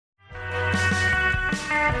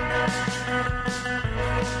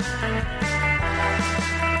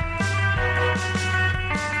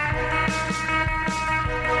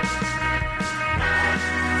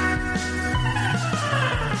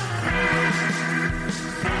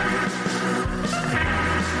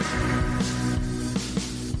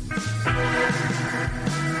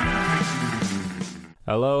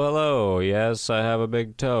Hello, hello. Yes, I have a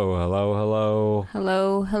big toe. Hello, hello.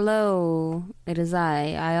 Hello, hello. It is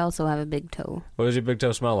I. I also have a big toe. What does your big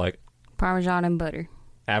toe smell like? Parmesan and butter.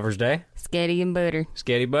 Average day? Sketty and butter.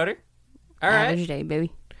 Sketty butter? All right. Average day,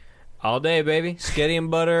 baby. All day, baby. Sketty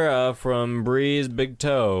and butter from Bree's Big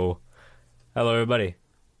Toe. Hello, everybody.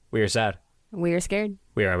 We are sad. We are scared.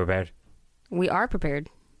 We are prepared. We are prepared.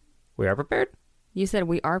 We are prepared? You said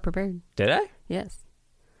we are prepared. Did I? Yes.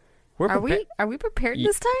 We're Are we prepared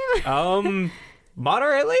this time?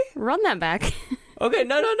 Moderately? Run that back. Okay,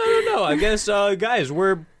 no. I guess, guys,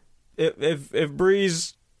 we're... If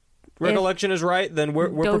Bree's recollection is right, then we're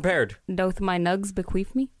prepared. Doth my nugs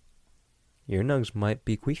bequeath me? Your nugs might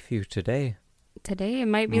bequeath you today. Today it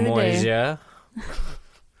might be the day. Yeah.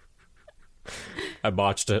 I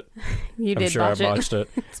botched it. You did sure botch I botched it.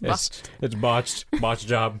 It's botched. It's botched. Botched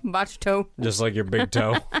job. Botched toe. Just like your big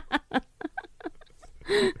toe.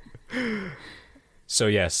 So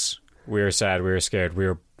yes, we are sad. We are scared.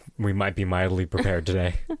 We might be mildly prepared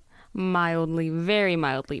today. Mildly, very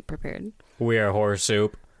mildly prepared. We are Horror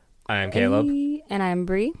Soup. I am Caleb. And I'm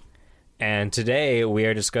Bree. And today we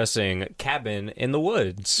are discussing Cabin in the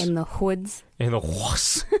Woods. In the hoods. In the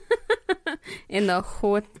woods. In the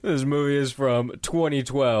hood. This movie is from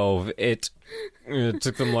 2012. It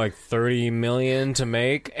took them like 30 million to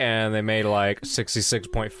make, and they made like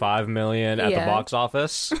 66.5 million at the box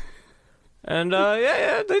office. And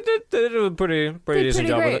they did a pretty decent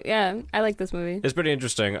job with it. Yeah, I like this movie. It's pretty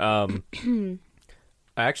interesting. I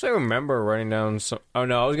actually remember writing down some... Oh,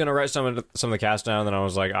 no, I was going to write some of the cast down, then I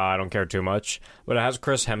was like, I don't care too much. But it has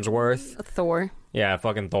Chris Hemsworth. Thor. Yeah,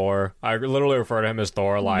 fucking Thor. I literally refer to him as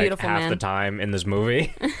Thor like Beautiful half man. the time in this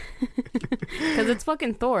movie. Because it's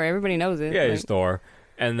fucking Thor. Everybody knows it. Yeah, he's Thor.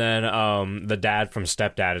 And then the dad from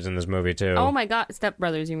Step Dad is in this movie, too. Oh, my God. Step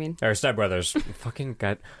Brothers, you mean? Or Step Brothers. Fucking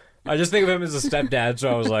God. I just think of him as a stepdad,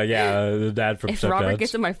 so I was like, yeah, the dad from If Stepdads. Robert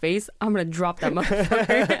gets in my face, I'm going to drop that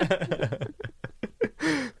motherfucker.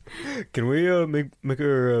 Can we make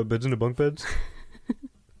our beds into bunk beds?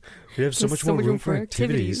 We have so much more room for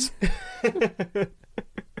activities.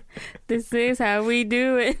 This is how we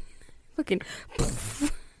do it. Fucking.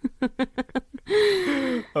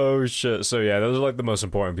 Oh, shit. So, yeah, those are like the most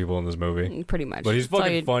important people in this movie. Pretty much. But he's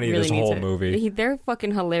fucking funny this whole movie. They're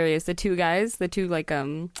fucking hilarious. The two guys, like,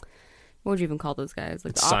 what would you even call those guys?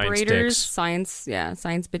 Like the Science operators? dicks. Science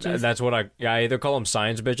bitches. That's what I either call them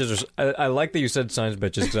science bitches or... I like that you said science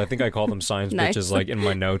bitches because I think I call them science Nice. bitches like in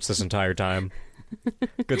my notes this entire time.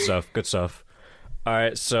 Good stuff. All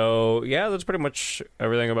right, so yeah, that's pretty much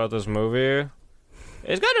everything about this movie.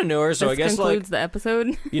 It's kind of newer, so this I guess concludes the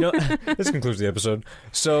episode. This concludes the episode.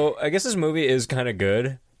 So I guess this movie is kind of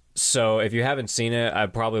good. So if you haven't seen it, I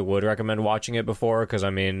probably would recommend watching it before because,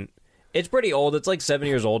 I mean, it's pretty old. It's like 7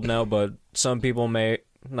 years old now, but some people may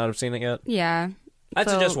not have seen it yet. Yeah. I'd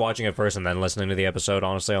suggest watching it first and then listening to the episode,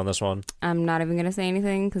 honestly, on this one. I'm not even going to say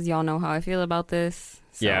anything because y'all know how I feel about this.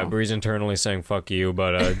 So. Yeah, Bree's internally saying fuck you,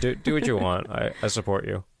 but do what you want. I support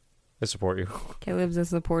you. I support you. Caleb's a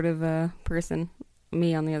supportive person.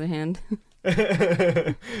 Me, on the other hand.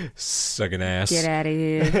 Sucking ass. Get out of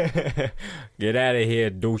here. Get out of here,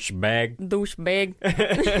 douchebag. Douchebag.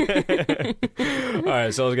 All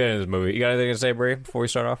right, so let's get into this movie. You got anything to say, Bree, before we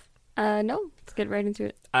start off? No. Let's get right into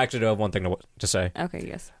it. I actually do have one thing to say. Okay,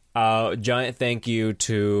 yes. Giant thank you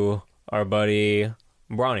to our buddy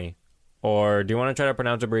Bronny. Or do you want to try to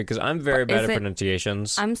pronounce it, Bree? Because I'm very bad at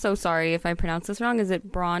pronunciations. I'm so sorry if I pronounce this wrong. Is it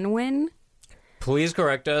Bronwyn? Please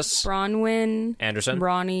correct us. Bronwyn Anderson.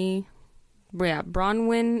 Bronny. Yeah,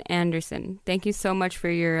 Bronwyn Anderson. Thank you so much for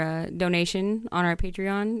your donation on our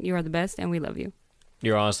Patreon. You are the best, and we love you.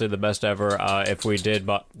 You're honestly the best ever. If we did,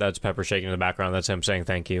 but that's Pepper shaking in the background. That's him saying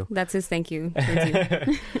thank you. That's his thank you. Thank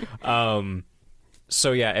you.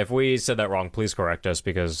 So yeah, if we said that wrong, please correct us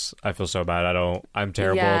because I feel so bad. I'm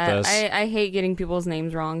terrible at this. I hate getting people's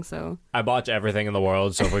names wrong, so. I botch everything in the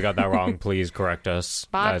world, so if we got that wrong, please correct us.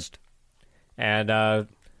 Botched. And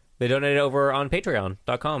they donate over on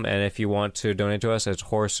patreon.com. And if you want to donate to us, it's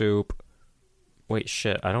Horror Soup. Wait,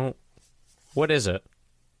 shit. What is it?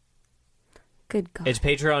 Good God. It's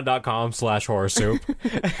patreon.com/horror soup.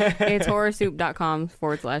 It's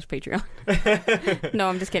horrorsoup.com/Patreon. No,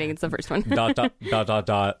 I'm just kidding. It's the first one. ...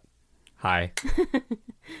 Hi.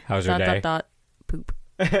 How's your day? Poop.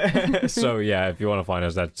 So, yeah, if you want to find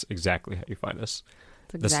us, that's exactly how you find us.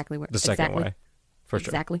 That's exactly where. The second way. For sure.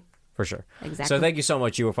 Exactly. For sure. Exactly. So thank you so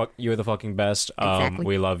much. You were the fucking best. Exactly.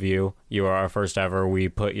 We love you. You are our first ever. We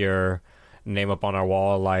put your name up on our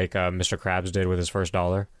wall like Mr. Krabs did with his first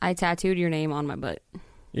dollar. I tattooed your name on my butt.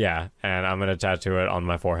 Yeah, and I'm going to tattoo it on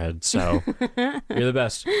my forehead. So you're the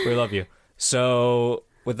best. We love you. So,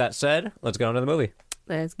 with that said, let's go into the movie.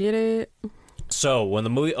 Let's get it. So, when the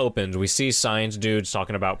movie opens, we see science dudes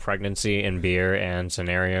talking about pregnancy and beer and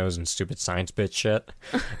scenarios and stupid science bitch shit.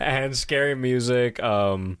 And scary music,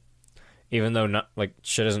 even though not like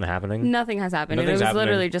shit isn't happening. Nothing has happened. It was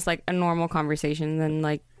literally just like a normal conversation, then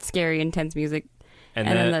like scary, intense music. And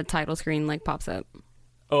then the title screen like pops up.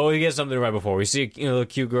 Oh, you get something right before. We see a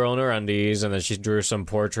cute girl in her undies, and then she drew some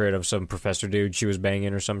portrait of some professor dude she was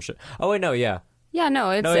banging or some shit. Oh, wait, no, yeah. Yeah,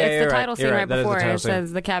 no, it's the title scene right before. It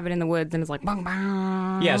says The Cabin in the Woods, and it's like, bang,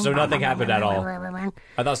 bang. Yeah, so nothing happened at all.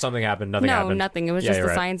 I thought something happened. Nothing happened. No, nothing. It was just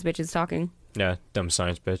the science bitches talking. Yeah, dumb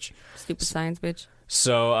science bitch. Stupid science bitch.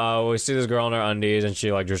 So we see this girl in her undies, and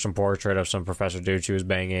she like drew some portrait of some professor dude she was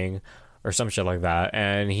banging, or some shit like that.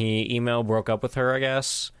 And he broke up with her, I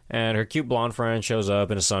guess. And her cute blonde friend shows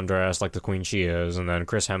up in a sundress like the queen she is, and then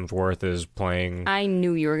Chris Hemsworth is playing... I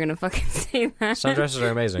knew you were going to fucking say that. Sundresses are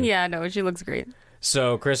amazing. Yeah, no, she looks great.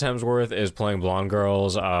 So Chris Hemsworth is playing blonde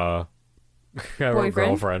girl's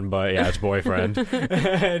girlfriend, but yeah, it's boyfriend.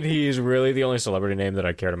 And he's really the only celebrity name that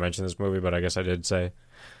I care to mention in this movie, but I guess I did say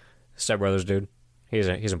Step Brothers dude. He's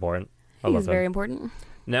important. He's very important.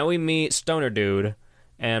 Now we meet Stoner Dude,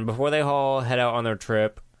 and before they all head out on their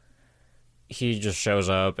trip, he just shows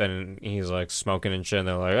up and he's like smoking and shit, and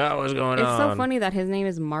they're like, oh, what's going on? It's so funny that his name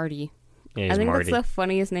is Marty. Yeah, he's I think Marty. that's the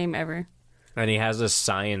funniest name ever. And he has this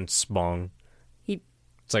science bong.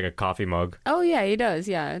 It's like a coffee mug. Oh, yeah, he does,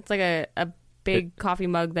 yeah. It's like a big coffee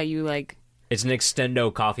mug that you like... It's an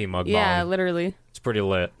extendo coffee mug bong. Yeah, literally. It's pretty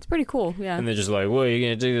lit. It's pretty cool, yeah. And they're just like, well, you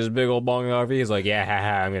going to take this big old bong in the RV? He's like, yeah,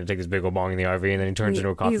 haha, I'm going to take this big old bong in the RV. And then he turns into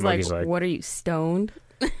a coffee mug. He's like, what are you, stoned?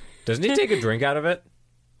 Doesn't he take a drink out of it?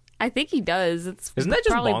 I think he does. Isn't that just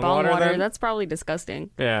probably bong water then? That's probably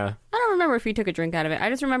disgusting. Yeah. I don't remember if he took a drink out of it. I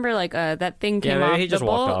just remember like that thing came off. He just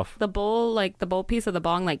walked off. The bowl piece of the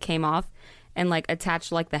bong like came off and like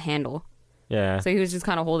attached like the handle. Yeah. So he was just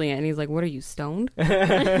kind of holding it, and he's like, "What are you, stoned?" He's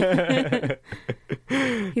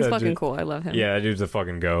fucking cool. I love him. Yeah, that dude's a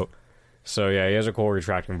fucking goat. So yeah, he has a cool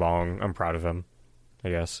retracting bong. I'm proud of him, I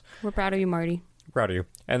guess. We're proud of you, Marty. Proud of you.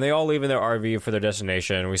 And they all leave in their RV for their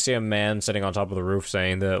destination. We see a man sitting on top of the roof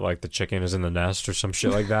saying that like the chicken is in the nest or some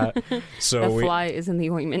shit like that. So the fly is in the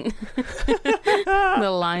ointment. The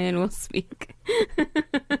lion will speak.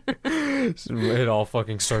 It all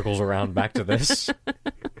fucking circles around back to this.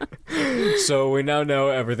 So we now know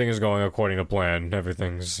everything is going according to plan.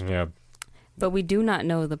 Everything's, yeah. But we do not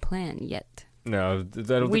know the plan yet. No, I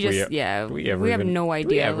don't think we have no idea.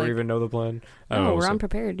 Do we ever even know the plan? No, we're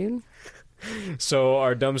unprepared, dude. So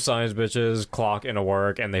our dumb science bitches clock into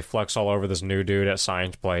work, and they flex all over this new dude at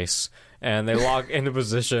Science Place. And they lock into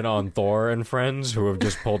position on Thor and friends who have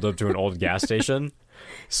just pulled up to an old gas station.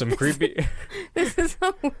 Some creepy... This is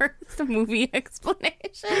the worst movie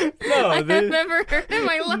explanation I've ever heard in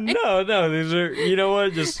my life. No, these are... You know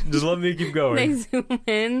what? Just let me keep going. They zoom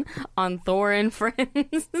in on Thor and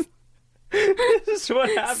friends. This is what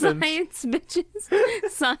happens. Science bitches.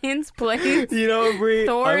 Science plays. You know, Brie,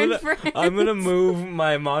 Thor and friends. I'm going to move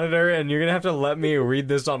my monitor, and you're going to have to let me read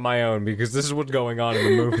this on my own, because this is what's going on in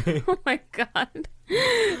the movie. Oh my god.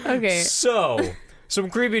 Okay. So... Some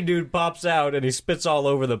creepy dude pops out and he spits all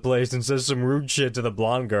over the place and says some rude shit to the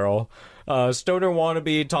blonde girl. Stoner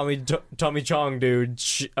wannabe Tommy Chong dude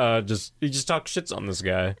he just talks shits on this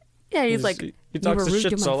guy. Yeah, he talks the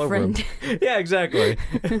shits all over him. Yeah, exactly.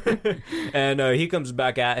 And he comes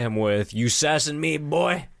back at him with, "You sassing me,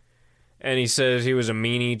 boy?" And he says he was a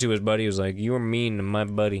meanie to his buddy. He was like, "You were mean to my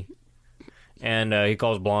buddy." And he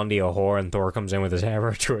calls Blondie a whore, and Thor comes in with his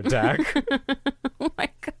hammer to attack. Oh my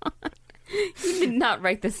god. You did not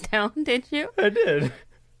write this down, did you? I did.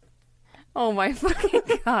 Oh my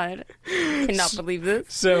fucking god. I cannot believe this.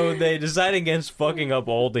 So they decide against fucking up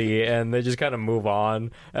Oldie, and they just kind of move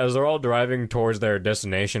on. As they're all driving towards their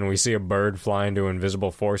destination, we see a bird fly into an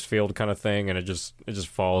invisible force field kind of thing, and it just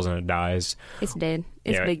falls and it dies. It's dead.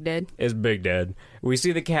 It's big dead. It's big dead. We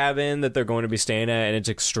see the cabin that they're going to be staying at, and it's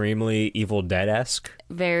extremely Evil Dead-esque.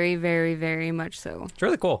 Very, very, very much so. It's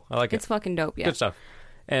really cool. I like it. It's fucking dope, yeah. Good stuff.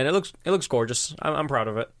 And it looks gorgeous. I'm proud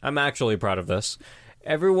of it. I'm actually proud of this.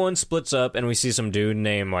 Everyone splits up, and we see some dude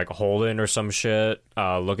named, like, Holden or some shit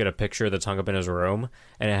look at a picture that's hung up in his room,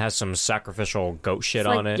 and it has some sacrificial goat shit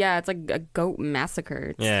on it. Yeah, it's like a goat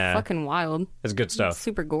massacre. It's fucking wild. It's good stuff. It's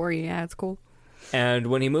super gory. Yeah, it's cool. And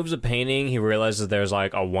when he moves a painting, he realizes there's,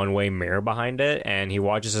 like, a one-way mirror behind it, and he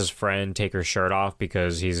watches his friend take her shirt off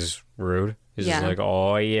because he's rude. He's just like,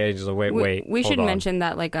 oh, yeah. He's like, wait, We should mention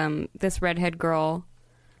that, like, this redhead girl...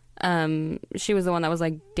 she was the one that was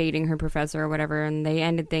like dating her professor or whatever, and they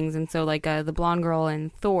ended things, and so like the blonde girl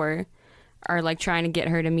and Thor are like trying to get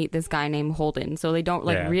her to meet this guy named Holden. So they don't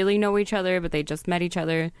like really know each other, but they just met each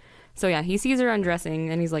other. So yeah, he sees her undressing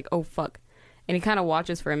and he's like, oh fuck. And he kind of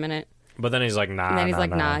watches for a minute. But then he's like, nah. And then he's nah, like,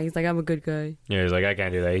 nah. nah. He's like, I'm a good guy. Yeah, he's like, I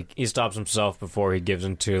can't do that. He stops himself before he gives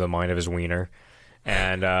into the mind of his wiener.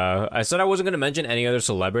 And I said I wasn't going to mention any other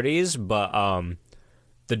celebrities, but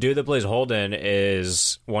the dude that plays Holden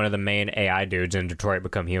is one of the main AI dudes in Detroit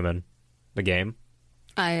Become Human, the game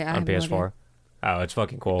I on PS4. Oh, it's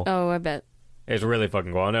fucking cool. Oh, I bet. It's really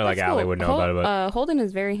fucking cool. I know, like, That's cool. Allie would know about it. But... Holden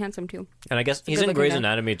is very handsome, too. and I guess he's in Grey's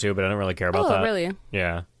Anatomy, too, but I don't really care about that. Oh, really?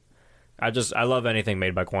 Yeah. I love anything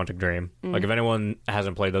made by Quantic Dream. Like, if anyone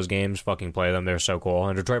hasn't played those games, fucking play them. They're so cool.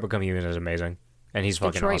 And Detroit Become Human is amazing. And he's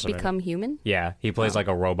fucking awesome. Detroit Become Human? Yeah, he plays like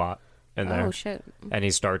a robot in there. Oh, shit. And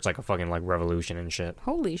he starts like a fucking like revolution and shit.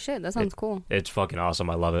 Holy shit, that sounds cool. It's fucking awesome.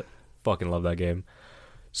 I love it. Fucking love that game.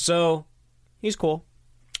 So, he's cool.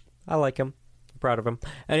 I like him. I'm proud of him.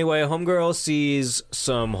 Anyway, homegirl sees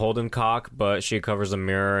some Holden cock, but she covers the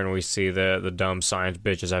mirror and we see the dumb science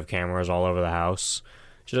bitches have cameras all over the house.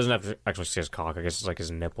 She doesn't have to actually see his cock. I guess it's like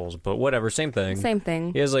his nipples, but whatever. Same thing. Same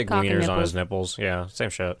thing. He has like Cock and wieners on nipples. his nipples. Yeah, same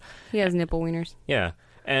shit. He has nipple wieners. Yeah.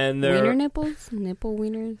 And they're... Wiener nipples? Nipple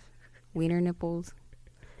wieners? Wiener nipples?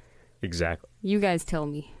 Exactly. You guys tell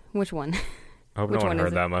me. Which one? I hope Which no one one heard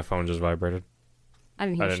is that. My phone just vibrated. I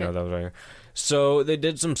didn't hear I didn't shit. know that was right here. So they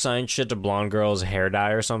did some science shit to blonde girl's hair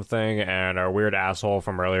dye or something, and our weird asshole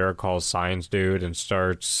from earlier calls science dude and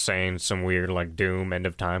starts saying some weird like doom end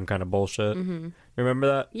of time kind of bullshit. Mm-hmm. Remember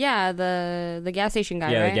that? Yeah, the gas station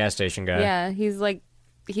guy, Yeah, right? the gas station guy. Yeah, he's like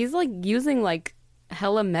using like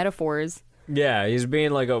hella metaphors. Yeah, he's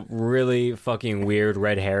being like a really fucking weird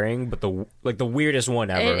red herring, but the weirdest one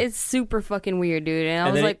ever. It's super fucking weird, dude. And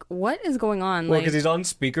I was like, what is going on? Well, like, because he's on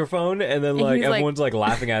speakerphone, and then like he's like- everyone's like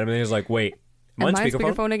laughing at him, and he's like, "Wait, am I on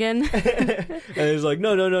speakerphone again? And he's like,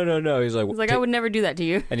 "No." He's like, He's like, I would never do that to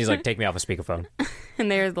you. and he's like, "Take me off a speakerphone."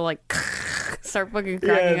 And they're the like start fucking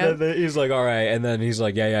Yeah, cracking and up. then he's like, "All right," and then he's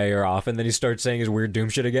like, "Yeah, you're off." And then he starts saying his weird doom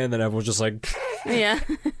shit again. And then everyone's just like, Yeah.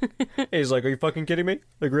 he's like, "Are you fucking kidding me?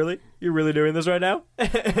 Like, really? You're really doing this right now?"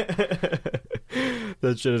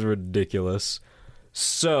 That shit is ridiculous.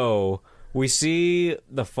 So we see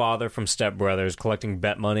the father from Step Brothers collecting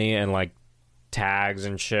bet money and like tags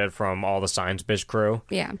and shit from all the science bitch crew.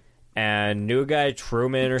 Yeah. And new guy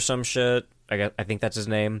Truman or some shit, I think that's his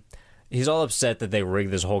name. He's all upset that they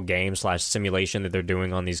rigged this whole game / simulation that they're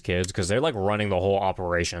doing on these kids because they're like running the whole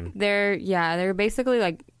operation. They're basically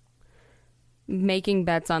like making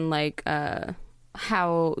bets on like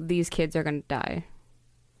how these kids are gonna die.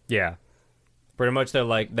 Yeah, pretty much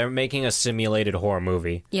they're making a simulated horror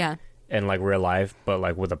movie. Yeah. In like real life, but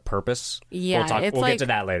like with a purpose. Yeah, we'll like, get to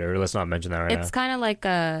that later. Let's not mention that right now. It's kind of like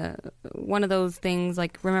one of those things.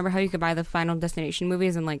 Like, remember how you could buy the Final Destination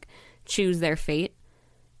movies and like choose their fate?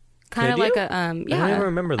 Kind of like a yeah. I don't even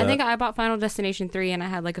remember that. I think I bought Final Destination 3 and I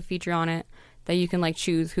had like a feature on it that you can like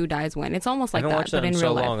choose who dies when. It's almost like I haven't that, watched that but in so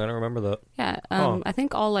real long. life. I don't remember that. Yeah. Huh. I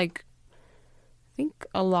think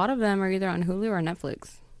a lot of them are either on Hulu or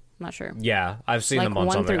Netflix. I'm not sure. Yeah, I've seen Like them on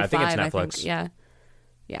 1 something. through I think it's 5, Netflix. Yeah.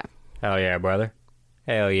 Yeah. Hell yeah, brother.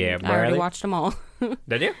 Hell yeah, brother. I already watched them all.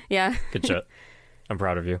 Did you? Yeah. Good shit. I'm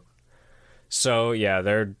proud of you. So, yeah,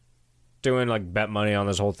 they're doing, like, bet money on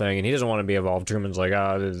this whole thing, and he doesn't want to be involved. Truman's like,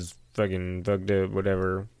 this is fucking fuck dude,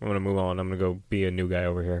 whatever. I'm going to move on. I'm going to go be a new guy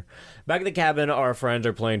over here. Back at the cabin, our friends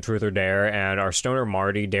are playing Truth or Dare, and our stoner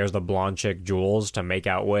Marty dares the blonde chick Jules to make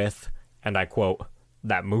out with, and I quote,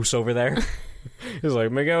 that moose over there. He's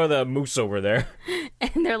like, make out with that moose over there.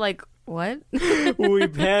 And they're like, what? We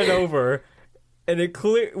pan over, and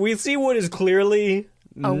we see what is clearly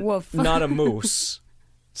A wolf. not a moose.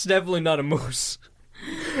 It's definitely not a moose.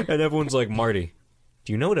 And everyone's like, Marty,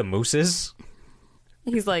 do you know what a moose is?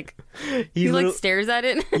 He's like, he like stares at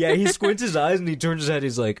it. Yeah, he squints his eyes and he turns his head.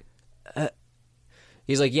 He's like,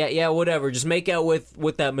 yeah, whatever. Just make out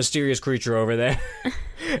with that mysterious creature over there.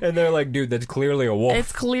 And they're like, dude, that's clearly a wolf.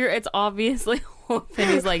 It's clear. It's obviously a wolf. And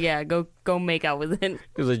he's like, yeah, go make out with it.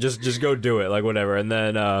 He's like, just go do it, like whatever. And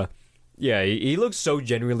then, yeah, he looks so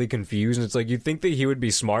genuinely confused. And it's like, you'd think that he would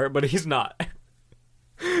be smart, but he's not.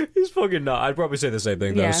 He's fucking not. I'd probably say the same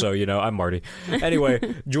thing, though, Yeah. so, I'm Marty. Anyway,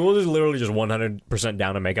 Jules is literally just 100%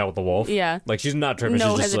 down to make out with the wolf. Yeah. Like, she's not tripping.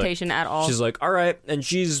 No she's just hesitation at all. She's like, all right, and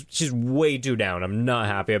she's way too down. I'm not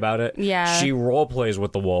happy about it. Yeah. She role plays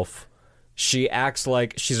with the wolf. She acts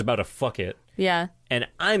like she's about to fuck it. Yeah. And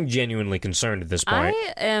I'm genuinely concerned at this point.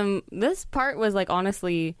 This part was like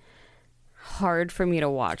honestly hard for me to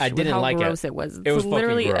watch. I didn't with how like it. gross it was. It was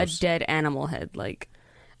literally fucking a gross. dead animal head. Like,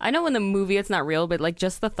 I know in the movie it's not real, but like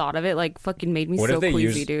just the thought of it like fucking made me so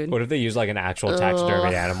queasy, dude. What if they use like an actual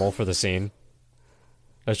taxidermy animal for the scene?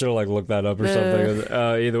 I should have like looked that up or something.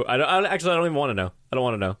 Either I don't even want to know. I don't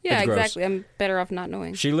want to know. Yeah, it's gross. exactly. I'm better off not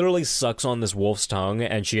knowing. She literally sucks on this wolf's tongue,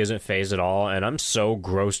 and she isn't phased at all. And I'm so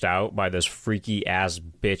grossed out by this freaky ass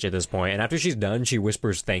bitch at this point. And after she's done, she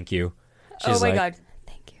whispers, "Thank you." She's God,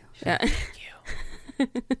 thank you. Yeah. Thank you.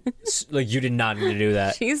 Like, you did not need to do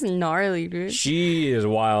that. She's gnarly, dude. She is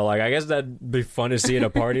wild. Like, I guess that'd be fun to see at a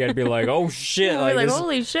party. I'd be like, oh shit. Like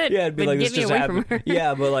holy shit. Yeah, I'd be like, this just happened.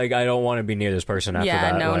 Yeah, but like, I don't want to be near this person after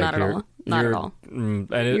that. Yeah, no, like, not at all. Not at all.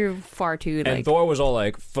 You're far too, like... And Thor was all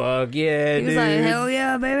like, fuck yeah, dude. He was like, hell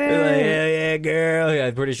yeah, baby. Like, hell yeah, girl. Yeah,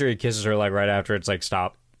 I'm pretty sure he kisses her like right after. It's like,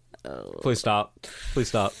 stop. Please stop. Please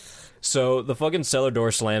stop. So the fucking cellar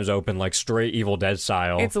door slams open like straight Evil Dead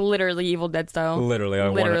style. It's literally Evil Dead style. Literally.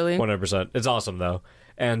 100%. It's awesome, though.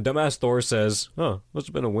 And dumbass Thor says, oh, must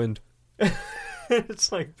have been a wind.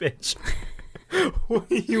 It's like, bitch. What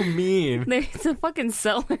do you mean? It's a fucking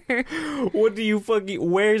cellar. What do you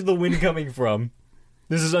where's the wind coming from?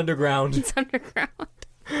 This is underground. It's underground.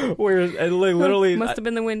 Whereas, literally... Must have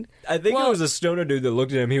been the wind. I think it was a stoner dude that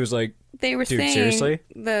looked at him. He was like, they were saying... seriously?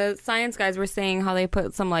 The science guys were saying how they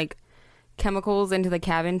put some, like, chemicals into the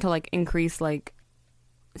cabin to like increase like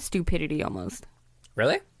stupidity almost.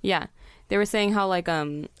 Really? Yeah. They were saying how like I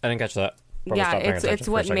didn't catch that. Yeah, it's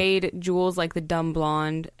what made Jules like the dumb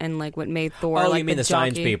blonde and like what made Thor like you mean the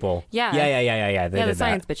science people. Yeah. Yeah. They did the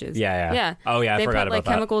science bitches. Yeah. Oh yeah, I forgot about that. They put like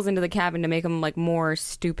chemicals into the cabin to make them like more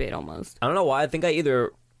stupid almost. I don't know why. I think I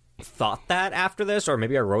either thought that after this or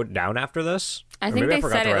maybe I wrote it down after this. I think they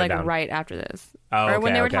said it like right after this. Oh, okay, or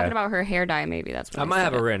when they were talking about her hair dye, maybe that's when I might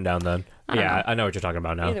have it written down then. Yeah, I know what you're talking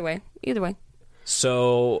about now. Either way.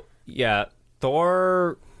 So, yeah,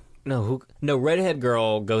 Thor... No, redhead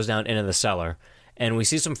girl goes down into the cellar, and we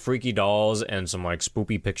see some freaky dolls and some, like,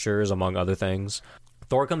 spoopy pictures, among other things.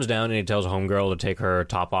 Thor comes down and he tells Homegirl to take her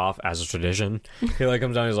top off as a tradition. He, like,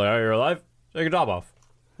 comes down and he's like, oh, you're alive? Take your top off.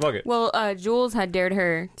 Fuck it. Well, Jules had dared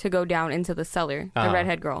her to go down into the cellar, the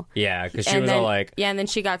redhead girl. Yeah, because she was all like... Yeah, and then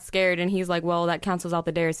she got scared, and he's like, well, that cancels out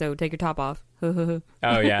the dare, so take your top off. Oh,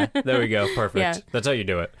 yeah. There we go. Perfect. Yeah. That's how you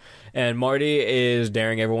do it. And Marty is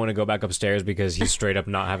daring everyone to go back upstairs because he's straight up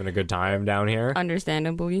not having a good time down here.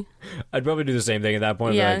 Understandably. I'd probably do the same thing at that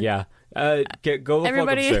point. Yeah. Go the fuck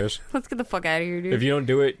upstairs. Let's get the fuck out of here, dude. If you don't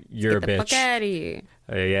do it, you're a bitch. Get the fuck out of here.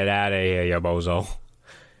 Get out of here, you bozo.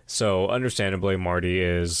 So, understandably, Marty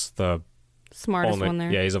is the smartest one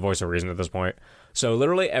there. Yeah, he's the voice of reason at this point. So,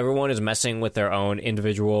 literally, everyone is messing with their own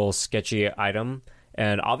individual sketchy item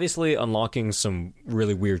and obviously unlocking some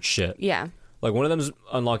really weird shit. Yeah. Like, one of them's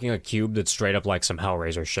unlocking a cube that's straight up like some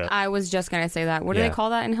Hellraiser shit. I was just going to say that. What do they call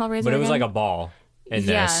that in Hellraiser But it was again? like a ball in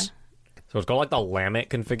this. So, it's called like the Lamet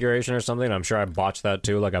configuration or something. I'm sure I botched that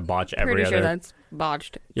too. Like, I botch every other. Pretty sure that's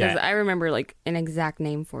botched. Because I remember like an exact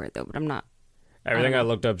name for it, though, but I'm not. Everything I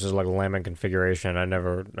looked up is like Lamet configuration. I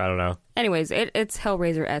don't know. Anyways, it's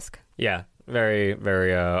Hellraiser-esque. Yeah. Very,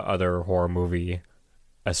 very other horror movie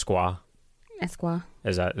esqua.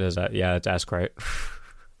 Is that yeah, it's esque, right?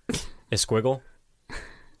 Esquiggle?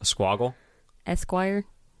 A squoggle? Esquire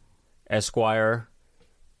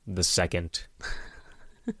the Second.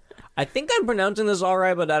 I think I'm pronouncing this all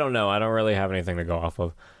right, but I don't know. I don't really have anything to go off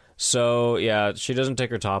of. So, yeah, she doesn't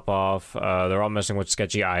take her top off. They're all messing with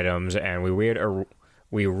sketchy items, and we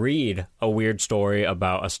read a weird story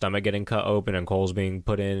about a stomach getting cut open and coals being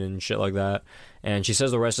put in and shit like that. And she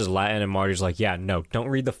says the rest is Latin, and Marty's like, yeah, no, don't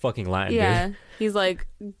read the fucking Latin, dude. He's like,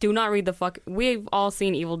 do not read the fuck... We've all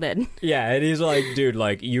seen Evil Dead. Yeah, and he's like, dude,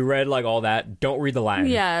 like, you read, like, all that, don't read the Latin.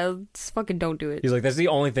 Yeah, just fucking don't do it. He's like, that's the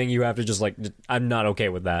only thing you have to just, like, I'm not okay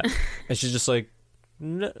with that. And she's just like,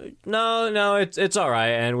 no, it's all right.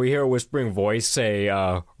 And we hear a whispering voice say,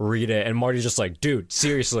 read it. And Marty's just like, dude,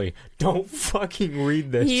 seriously, don't fucking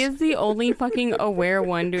read this. He is the only fucking aware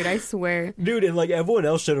one, dude, I swear. Dude, and like everyone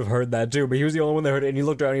else should have heard that too, but he was the only one that heard it. And he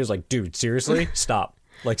looked around and he was like, dude, seriously? Stop.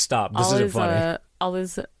 Like, stop. This isn't funny. All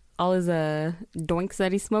his doinks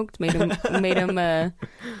that he smoked made him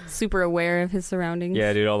super aware of his surroundings.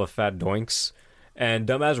 Yeah, dude, all the fat doinks. And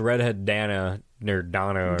dumbass redhead Dana.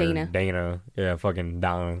 Yeah, fucking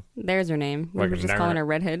Dana. There's her name. We were just calling her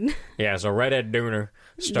redhead. Yeah, so redhead Dooner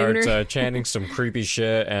starts chanting some creepy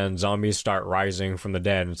shit, and zombies start rising from the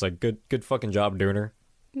dead. And it's like, good fucking job, Dooner.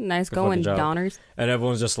 Nice going, Donners. And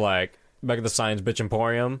everyone's just like, back at the Science Bitch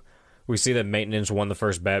Emporium, We see that maintenance won the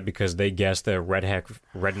first bet because they guessed that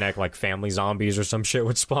redneck like family zombies or some shit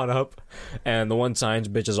would spawn up. And the one science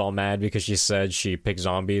bitch is all mad because she said she picked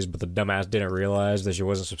zombies, but the dumbass didn't realize that she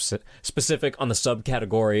wasn't specific on the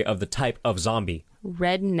subcategory of the type of zombie.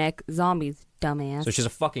 Redneck zombies, dumbass. So she's a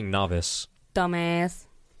fucking novice. Dumbass.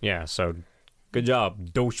 Yeah, so good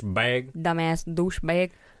job, douchebag. Dumbass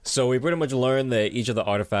douchebag. So we pretty much learned that each of the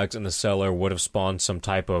artifacts in the cellar would have spawned some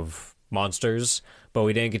type of monsters, but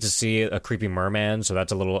we didn't get to see a creepy merman, so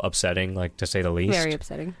that's a little upsetting, like, to say the least. Very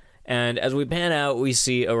upsetting. And as we pan out, we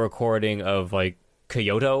see a recording of, like,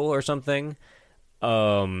 Kyoto or something,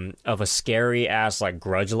 of a scary-ass, like,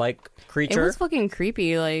 grudge-like creature. It was fucking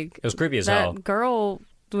creepy, like... It was creepy as that hell. That girl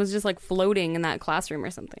was just, like, floating in that classroom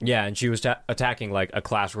or something. Yeah, and she was attacking, like, a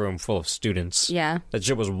classroom full of students. Yeah. That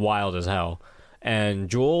shit was wild as hell. And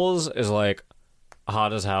Jules is, like,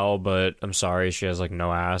 hot as hell, but I'm sorry, she has like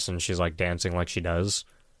no ass and she's like dancing like she does.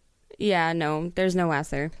 Yeah, no, there's no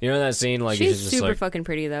ass there. You know that scene, like she's just super like, fucking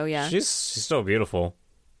pretty though. Yeah, she's still beautiful.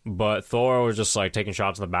 But Thor was just like taking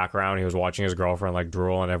shots in the background. He was watching his girlfriend like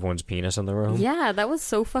drool on everyone's penis in the room. Yeah, that was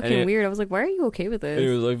so fucking weird. I was like, why are you okay with this? He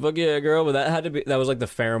was like, "Fuck yeah, girl!" But that was like the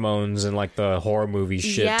pheromones and like the horror movie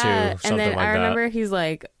shit too. Something and then like I remember that. He's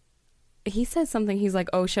like. He said something. He's like,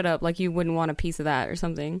 "Oh, shut up! Like you wouldn't want a piece of that or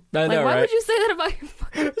something." I know, like, why right? would you say that about your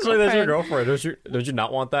fucking It's like that's your girlfriend. Don't you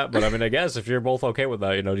not want that? But I mean, I guess if you're both okay with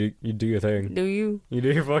that, you know, you do your thing. Do you? You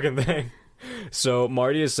do your fucking thing. So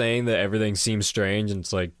Marty is saying that everything seems strange, and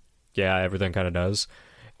it's like, yeah, everything kind of does.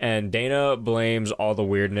 And Dana blames all the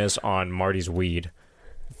weirdness on Marty's weed.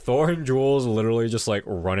 Thor and Jules literally just like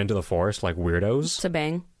run into the forest like weirdos. To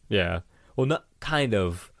bang. Yeah. Well, not kind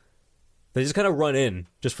of. They just kind of run in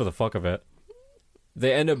just for the fuck of it.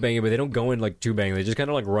 They end up banging, but they don't go in like to bang. They just kind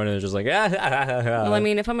of like run in and just like Well, I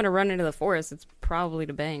mean, if I'm gonna run into the forest, it's probably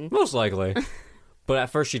to bang. Most likely. But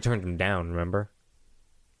at first she turned him down, remember?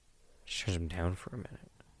 She turned him down for a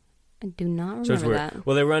minute. I do not So it's remember weird. that.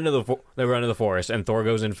 Well, they run to the forest, and Thor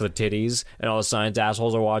goes in for the titties, and all the science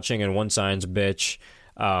assholes are watching, and one science bitch,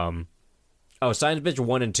 science bitch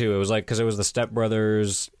 1 and 2. It was like because it was the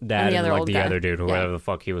stepbrother's dad and like the other dude, whoever the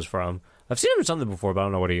fuck he was from. I've seen him in something before, but I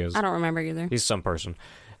don't know what he is. I don't remember either. He's some person.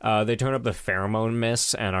 They turn up the pheromone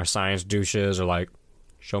mist, and our science douches are like,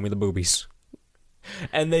 "Show me the boobies,"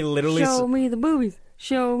 and they literally show me the boobies.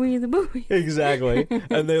 Show me the boobies. Exactly.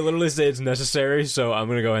 And they literally say it's necessary, so I'm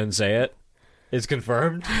gonna go ahead and say it. It's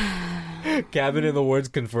confirmed. Cabin in the Woods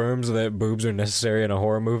confirms that boobs are necessary in a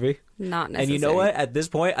horror movie. Not necessary. And you know what? At this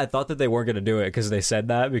point, I thought that they weren't going to do it because they said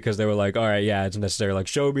that because they were like, all right, yeah, it's necessary. Like,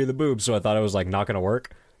 show me the boobs. So I thought it was like not going to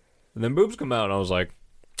work. And then boobs come out and I was like,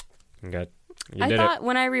 okay. I thought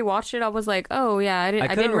when I rewatched it, I was like, oh, yeah, I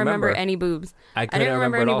didn't remember any boobs. I didn't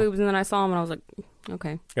remember any boobs. And then I saw them and I was like,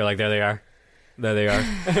 okay. You're like, there they are. There they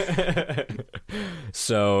are.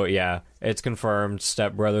 So, yeah, it's confirmed.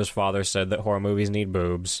 Step Brother's father said that horror movies need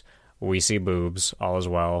boobs. We see boobs, all as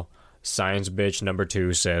well. Science bitch number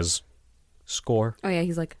 2 says, score. Oh, yeah,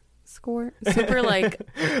 he's like, score. Super, like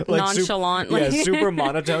nonchalant. Yeah, super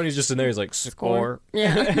monotone. He's just in there. He's like, score.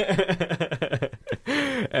 Yeah.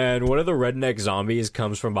 And one of the redneck zombies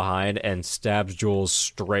comes from behind and stabs Jules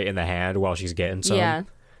straight in the hand while she's getting some. Yeah.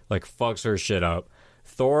 Like, fucks her shit up.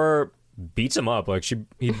 Thor beats him up. Like,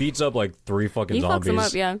 he beats up, like, 3 fucking He zombies. fucks him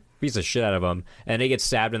up, yeah. Beats the shit out of him. And he gets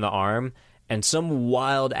stabbed in the arm. And some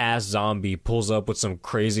wild-ass zombie pulls up with some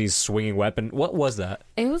crazy swinging weapon. What was that?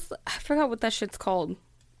 It was, I forgot what that shit's called.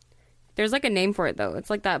 There's like a name for it, though. It's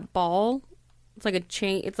like that ball. It's like a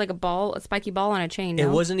chain. It's like a ball, a spiky ball on a chain. No? It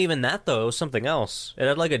wasn't even that, though. It was something else. It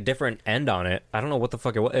had, like, a different end on it. I don't know what the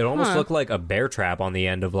fuck it was. It almost looked like a bear trap on the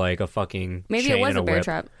end of, like, a fucking Maybe chain it was and a bear whip.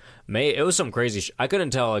 trap. It was some crazy I couldn't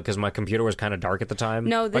tell because my computer was kind of dark at the time.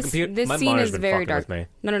 No, this scene monitor's is been very fucking dark. with me.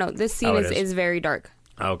 No. This scene is very dark.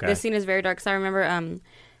 Okay. This scene is very dark. Because I remember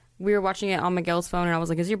we were watching it on Miguel's phone, and I was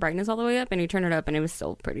like, is your brightness all the way up? And he turned it up, and it was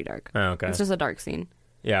still pretty dark. Oh, okay. It's just a dark scene.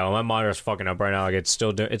 Yeah, well, my monitor's fucking up right now. Like, it's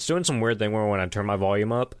doing some weird thing where when I turn my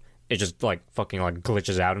volume up, it just, like, fucking, like,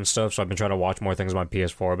 glitches out and stuff. So I've been trying to watch more things on my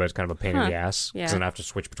PS4, but it's kind of a pain in the ass. Yeah. Because then I have to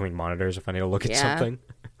switch between monitors if I need to look at Yeah. something.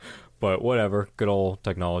 But whatever. Good old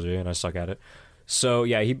technology, and I suck at it. So,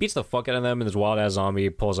 yeah, he beats the fuck out of them, and this wild-ass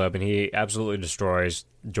zombie pulls up, and he absolutely destroys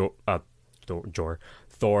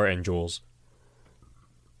Thor and Jules.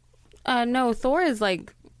 No, Thor is,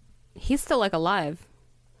 like, he's still, like, alive.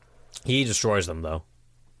 He destroys them, though.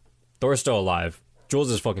 Thor's still alive. Jules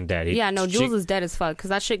is fucking dead. Jules is dead as fuck, because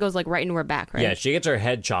that shit goes, like, right into her back, right? Yeah, she gets her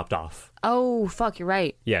head chopped off. Oh, fuck, you're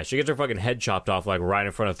right. Yeah, she gets her fucking head chopped off, like, right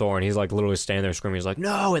in front of Thor, and he's, like, literally standing there screaming. He's like,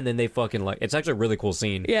 no! And then they fucking, like... It's actually a really cool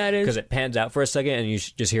scene. Yeah, it is. Because it pans out for a second, and you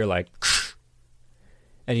just hear, like...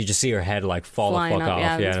 And you just see her head like fall Flying the fuck up. off.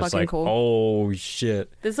 Yeah, Yeah, it's and it's fucking like, cool. oh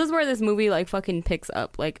shit. This is where this movie like fucking picks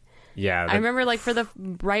up. Like, Yeah. I remember like for the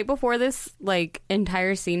right before this like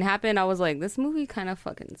entire scene happened, I was like, this movie kind of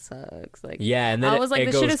fucking sucks. Like, yeah, and then I was like, it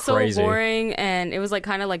this goes shit is crazy. so boring, and it was like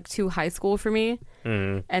kind of like too high school for me.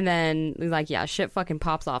 Mm. And then like, yeah, shit fucking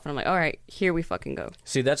pops off, and I'm like, all right, here we fucking go.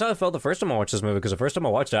 See, that's how I felt the first time I watched this movie, because the first time I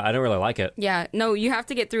watched it, I didn't really like it. Yeah, no, you have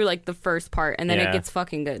to get through like the first part, and then Yeah. it gets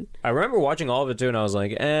fucking good. I remember watching all of it too, and I was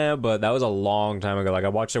like, but that was a long time ago. Like, I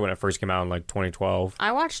watched it when it first came out in like 2012.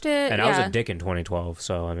 I watched it, And yeah. I was a dick in 2012,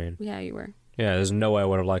 so I mean, Yeah, you were. yeah, there's no way I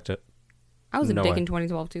would have liked it. I was a No dick way. in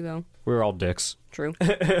 2012 too, though. We were all dicks. True.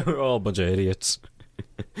 We were all a bunch of idiots.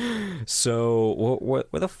 So, where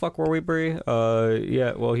the fuck were we, Brie?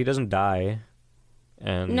 Yeah, well, he doesn't die.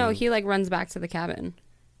 And No, he like runs back to the cabin.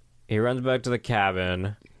 he runs back to the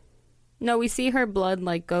cabin. No, we see her blood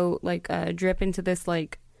like go like drip into this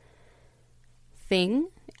like thing.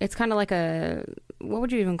 It's kind of like a, what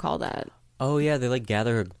would you even call that? Oh, yeah, they like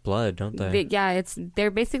gather her blood, don't they? Yeah, they're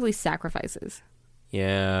basically sacrifices.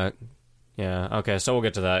 Yeah. Yeah, okay, so we'll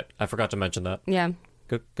get to that. I forgot to mention that. Yeah.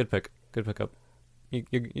 Good pick. Good pickup. You're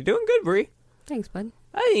doing good, Brie. Thanks, bud.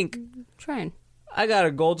 I think Trying. I got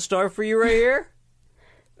a gold star for you right here.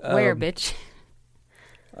 Where, bitch?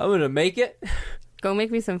 I'm gonna make it. Go make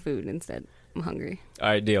me some food instead. I'm hungry. All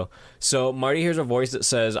right, deal. So Marty hears a voice that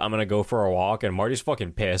says, "I'm gonna go for a walk," and Marty's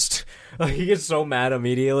fucking pissed. Like, he gets so mad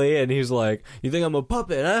immediately, and he's like, "You think I'm a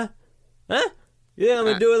puppet, huh? Huh? You think I'm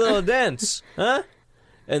gonna do a little dance, huh?"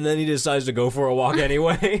 And then he decides to go for a walk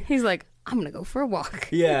anyway. He's like, I'm gonna go for a walk.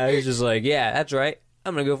 Yeah, he's just like, "Yeah, that's right.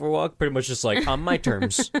 I'm gonna go for a walk." Pretty much just like, on my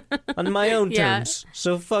terms, on my own Yeah. terms.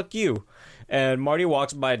 So fuck you. And Marty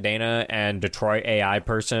walks by Dana and Detroit AI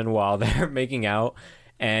person while they're making out.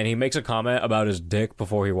 And he makes a comment about his dick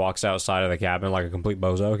before he walks outside of the cabin like a complete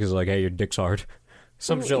bozo. He's like, "Hey, your dick's hard."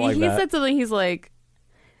 Some shit like he that. said something. He's like,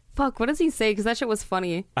 fuck, what does he say? Because that shit was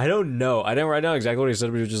funny. I don't know. I didn't write down exactly what he said,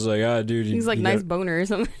 but he was just like, "Ah, dude." He's like, you nice got-" boner or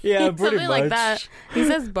something. Yeah, pretty something like much. that. He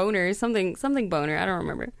says boner, something boner. I don't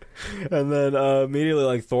remember. And then immediately,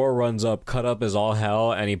 like, Thor runs up, cut up as all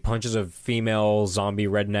hell, and he punches a female zombie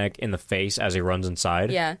redneck in the face as he runs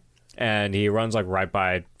inside. Yeah. And he runs, like, right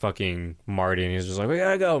by fucking Marty, and he's just like, "We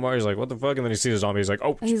gotta go." Marty's like, "What the fuck?" And then he sees the zombie. He's like,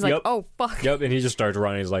 "Oh, And he's yep. like, oh, fuck. Yep." And he just starts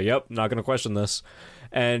running. He's like, "Yep, not gonna question this."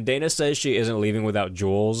 And Dana says she isn't leaving without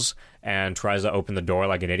Jules and tries to open the door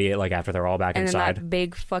like an idiot, like after they're all back And then inside. that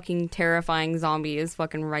big fucking terrifying zombie is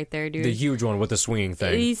fucking right there, dude. The huge one with the swinging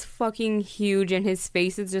thing. He's fucking huge, and his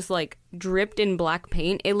face is just like dripped in black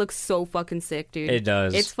paint. It looks so fucking sick, dude. It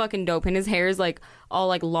does. It's fucking dope, and his hair is like all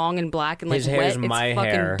like long and black and like His hair's wet. my it's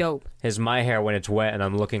fucking hair. dope. His my hair when it's wet, and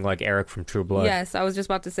I'm looking like Eric from True Blood. Yes, I was just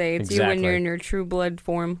about to say it's you when Exactly. you're in your true blood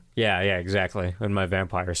form. Yeah, exactly. In my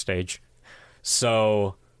vampire stage.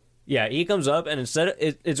 So, yeah, he comes up, and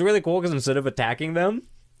it's really cool because instead of attacking them,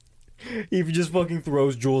 he just fucking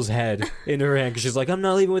throws Jules' head in her hand because she's like, "I'm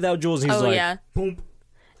not leaving without Jules." And he's Oh, like, yeah. boom.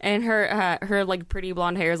 And her like pretty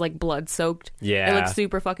blonde hair is like blood soaked. Yeah. It looks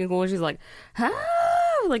super fucking cool. She's like, ah,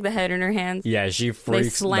 with the head in her hands. Yeah, she They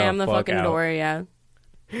freaks slam the fuck fucking out. door. Yeah.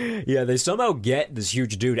 Yeah, they somehow get this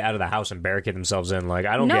huge dude out of the house and barricade themselves in. Like,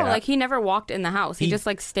 I don't No, get like he never walked in the house. He just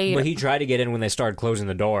like stayed. But he tried to get in when they started closing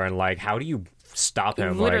the door, and like, how do you stop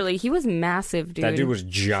him? Literally, he was massive, dude. Like, that dude was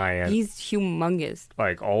giant. He's humongous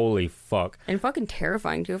Like, holy fuck. and fucking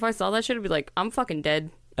terrifying too. If I saw that shit, I'd be like, I'm fucking dead.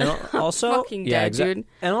 And also, Fucking dead, dude.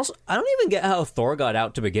 And also, I don't even get how Thor got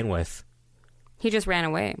out to begin with. He just ran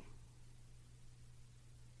away.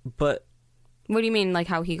 But What do you mean, like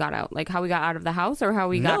how he got out? Like how he got out of the house, or how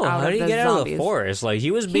he got no, out how of did he the get out of zombies? the forest? Like, he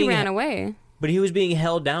was He being ran away. but he was being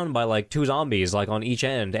held down by like 2 zombies, like on each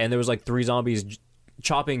end, and there was like 3 zombies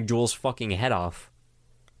chopping Jules' fucking head off.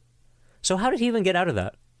 So how did he even get out of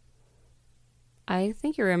that? I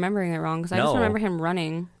think you're remembering it wrong because I No. just remember him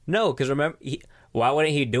running. No, because remember, why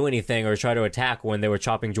wouldn't he do anything or try to attack when they were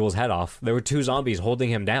chopping Jules' head off? There were 2 zombies holding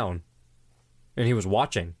him down, and he was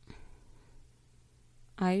watching.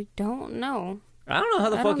 I don't know. I don't know how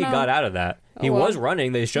the I fuck don't he know. got out of that. He Oh, well. was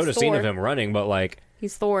running. They showed He's a scene of Thor. him running, but like,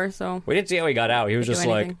 He's Thor, so we didn't see how he got out. He was Could do just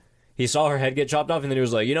like, anything. he saw her head get chopped off, and then he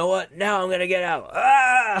was like, "You know what? Now I'm gonna get out."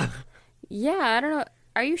 Ah! yeah. I don't know.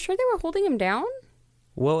 Are you sure they were holding him down?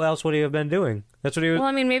 What else would he have been doing? That's what he was. Well,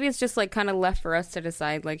 I mean, maybe it's just like kind of left for us to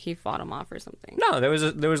decide. Like he fought him off or something. No, there was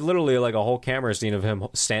literally like a whole camera scene of him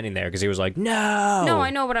standing there because he was like, "No." No, I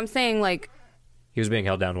know, but I'm saying like, He was being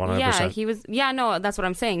held down 100%. yeah, he was. Yeah, no, that's what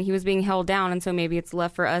I'm saying. He was being held down, and so maybe it's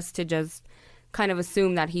left for us to just kind of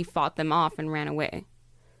assume that he fought them off and ran away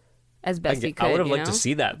as best he could. I would have you liked to know?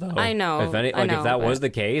 see that though. I know, If any, I like know, if that was but- the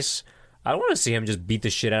case, I don't want to see him just beat the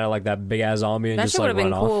shit out of like that big ass zombie and that just shit like would have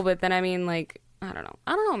run been off. cool, but then I mean, like, I don't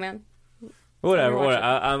know, man. Whatever.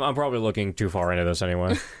 I'm probably looking too far into this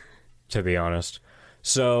anyway, to be honest.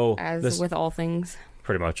 So As with all things.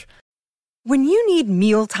 pretty much. When you need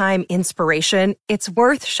mealtime inspiration, it's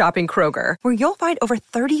worth shopping Kroger, where you'll find over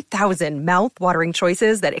 30,000 mouth-watering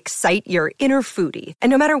choices that excite your inner foodie. And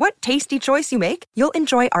no matter what tasty choice you make, you'll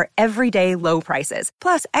enjoy our everyday low prices,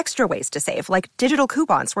 plus extra ways to save, like digital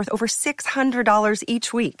coupons worth over $600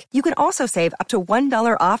 each week. You can also save up to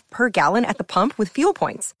 $1 off per gallon at the pump with fuel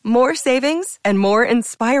points. More savings and more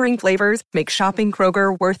inspiring flavors make shopping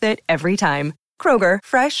Kroger worth it every time. Kroger,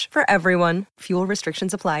 fresh for everyone. Fuel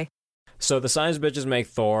restrictions apply. So the science bitches make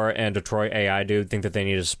Thor and Detroit AI dude think that they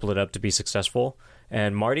need to split up to be successful.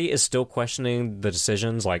 And Marty is still questioning the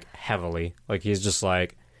decisions, like, heavily. Like, he's just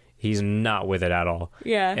like, he's not with it at all.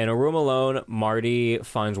 Yeah. In a room alone, Marty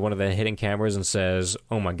finds one of the hidden cameras and says,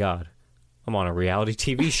 "Oh my god, I'm on a reality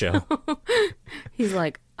TV show." He's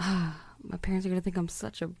like, my parents are going to think I'm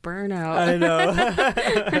such a burnout. I know.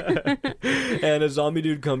 And a zombie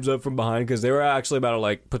dude comes up from behind because they were actually about to,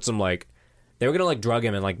 like, put some, like, they were going to, like, drug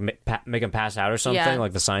him and, like, make him pass out or something,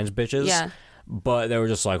 like the science bitches. Yeah. But they were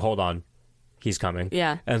just like, hold on. He's coming.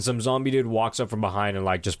 Yeah. And some zombie dude walks up from behind and,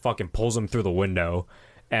 like, just fucking pulls him through the window.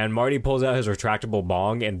 And Marty pulls out his retractable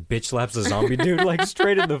bong and bitch slaps the zombie dude, like,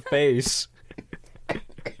 straight in the face.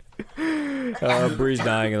 Bree's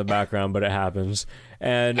dying in the background, but it happens.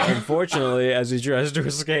 And unfortunately, as he tries to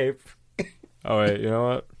escape... Oh, wait, you know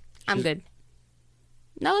what? I'm good.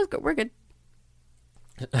 No, it's good. We're good.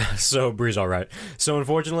 So Bree's all right. So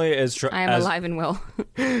unfortunately, I am alive and well.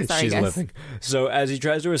 Sorry, she's guys. living. So as he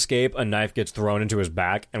tries to escape, a knife gets thrown into his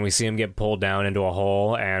back, and we see him get pulled down into a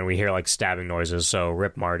hole, and we hear like stabbing noises. So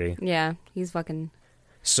rip Marty. Yeah, he's fucking.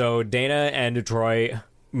 So Dana and Detroit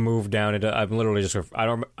move down into. I'm literally just.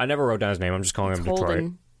 I never wrote down his name. I'm just calling him Detroit.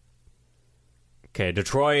 Holden. Okay,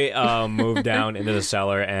 Detroit moved down into the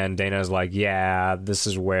cellar, and Dana's like, "Yeah, this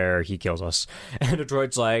is where he kills us." And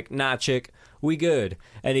Detroit's like, "Nah, chick. We good."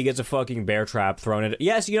 And he gets a fucking bear trap thrown in.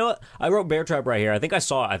 Yes, you know what? I wrote bear trap right here. I think I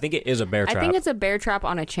saw it. I think it is a bear trap. I think it's a bear trap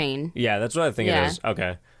on a chain. Yeah, that's what I think it is.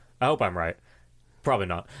 Okay. I hope I'm right. Probably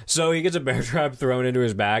not. So he gets a bear trap thrown into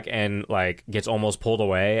his back and, like, gets almost pulled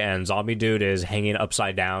away, and zombie dude is hanging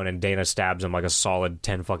upside down, and Dana stabs him, like, a solid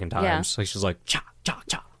 10 fucking times. Yeah. Like, she's like, cha, cha,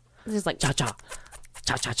 cha. It's just like, cha, cha,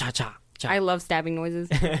 cha, cha, cha, cha. I love stabbing noises.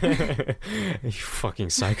 You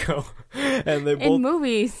fucking psycho. And they both... In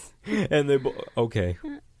movies. And they both... Okay.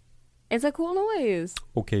 It's a cool noise.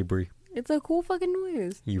 Okay, Bree. It's a cool fucking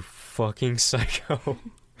noise. You fucking psycho.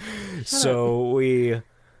 So we...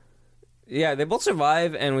 Yeah, they both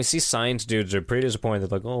survive, and we see science dudes are pretty disappointed.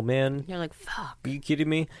 They're like, oh, man. You're like, fuck. Are you kidding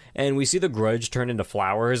me? And we see the grudge turn into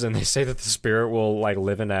flowers, and they say that the spirit will, like,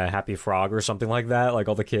 live in a happy frog or something like that, like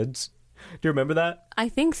all the kids. Do you remember that? I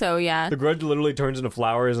think so, yeah. The grudge literally turns into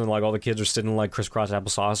flowers, and, like, all the kids are sitting, like, crisscross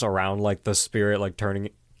applesauce around, like, the spirit, like,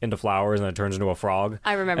 turning into flowers, and then it turns into a frog.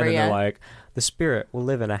 I remember, and then yeah. they're like, the spirit will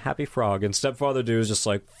live in a happy frog. And Stepfather Dude is just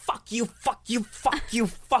like, fuck you, fuck you, fuck you,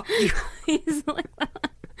 fuck you. He's like...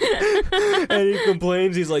 And he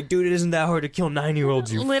complains. He's like, dude, it isn't that hard to kill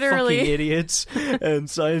 9-year-olds, you Literally. fucking idiots. And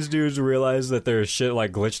science dudes realize that their shit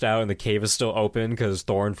like glitched out and the cave is still open because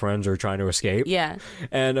Thor and friends are trying to escape. Yeah.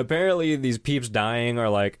 And apparently these peeps dying are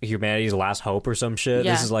like humanity's last hope or some shit.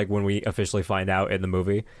 Yeah. This is like when we officially find out in the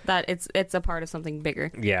movie. That it's a part of something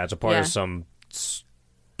bigger. Yeah, it's a part of some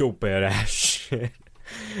stupid ass shit.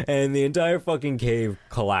 And the entire fucking cave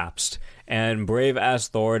collapsed. And brave ass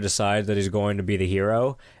Thor decides that he's going to be the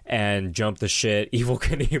hero and jump the shit Evel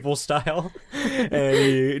Knievel style. And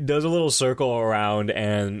he does a little circle around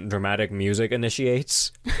and dramatic music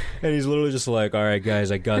initiates. And he's literally just like, all right, guys,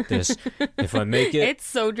 I got this. If I make it... It's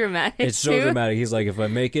so dramatic, It's so dramatic. He's like, if I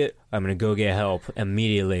make it, I'm going to go get help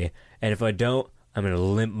immediately. And if I don't, I'm going to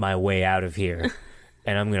limp my way out of here.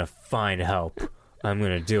 And I'm going to find help. I'm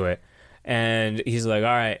going to do it. And he's like, all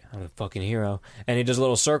right, I'm a fucking hero. And he does a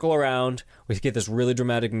little circle around. We get this really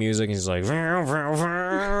dramatic music. And he's like, and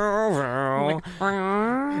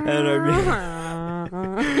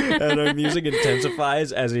our music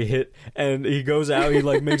intensifies as he hit. And he goes out. He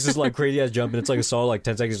like makes this like crazy ass jump. And it's like a solid like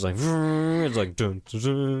 10 seconds. It's like, it's like,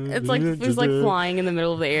 it's like he's like flying in the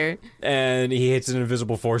middle of the air. And he hits an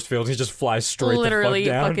invisible force field. He just flies straight Literally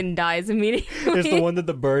the fuck down. Fucking dies immediately. It's the one that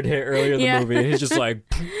the bird hit earlier in the movie. And he's just like,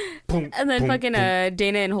 boom, and then boom, fucking boom.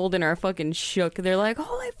 Dana and Holden are fucking shook. They're like,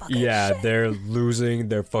 holy fucking shit. They're losing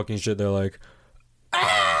their fucking shit. They're like,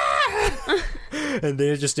 ah! And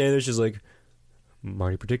Dana's just standing there. She's like,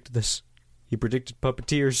 Marty predicted this. He predicted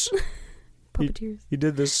puppeteers. Puppeteers. He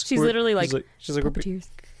did this. She's literally like, she's like puppeteers.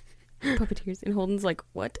 Puppeteers. And Holden's like,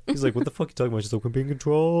 what? He's like, what the fuck are you talking about? She's like, we're being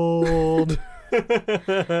controlled.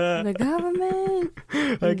 The government.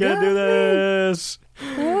 I can't do this.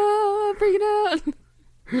 Oh, freak it out.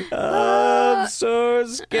 I'm so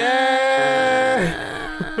scared.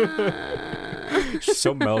 She's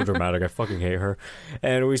so melodramatic. I fucking hate her.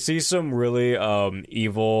 And we see some really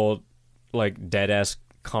evil, like, dead-esque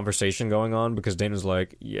conversation going on because Dana's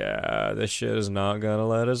like, yeah, this shit is not gonna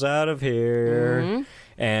let us out of here. Mm-hmm.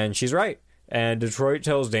 And she's right. And Detroit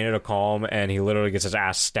tells Dana to calm, and he literally gets his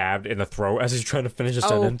ass stabbed in the throat as he's trying to finish a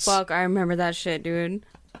sentence. Oh, fuck. I remember that shit, dude.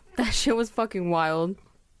 That shit was fucking wild.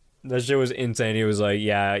 That shit was insane. He was like,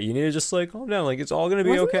 yeah, you need to just, like, calm down. Like, it's all gonna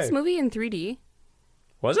be okay. Wasn't this movie in 3D?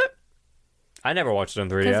 Was it? I never watched it in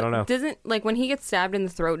 3D. I don't know. Doesn't, like, when he gets stabbed in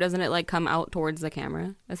the throat, doesn't it, like, come out towards the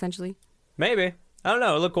camera, essentially? Maybe. I don't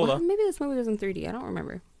know. It looked cool, though. Maybe this movie was in 3D. I don't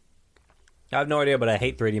remember. I have no idea, but I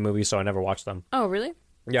hate 3D movies, so I never watch them. Oh, really?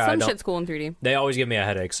 Yeah, Some shit's cool in 3D. They always give me a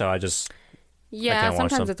headache, so I just... Yeah,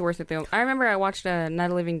 sometimes it's worth it, though. I remember I watched Night of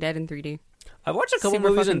the Living Dead in 3D. I've watched a couple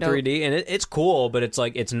movies in 3D, and it's cool, but it's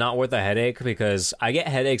like, it's not worth a headache because I get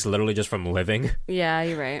headaches literally just from living. Yeah,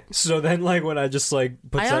 you're right. So then, like, when I just, like,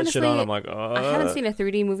 put that shit on, I'm like, I haven't seen a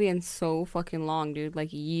 3D movie in so fucking long, dude. Like,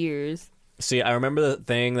 years. See, I remember the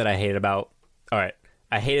thing that I hated about... Alright,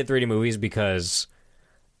 I hated 3D movies because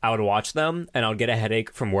I would watch them, and I would get a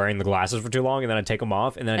headache from wearing the glasses for too long, and then I'd take them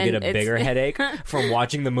off, and then I'd get a bigger headache from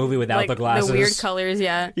watching the movie without like, the glasses. The weird colors,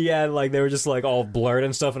 yeah. Yeah, like, they were just, like, all blurred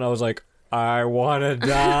and stuff, and I was like... I want to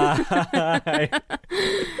die.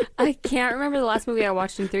 I can't remember the last movie I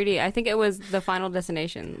watched in 3D. I think it was The Final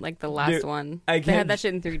Destination, like the last one. They had that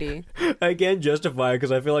shit in 3D. I can't justify it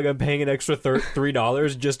because I feel like I'm paying an extra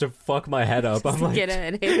 $3 just to fuck my head up. I'm like, get a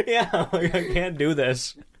headache. Yeah, like, I can't do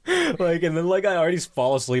this. Like, and then, like, I already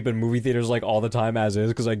fall asleep in movie theaters, like, all the time as is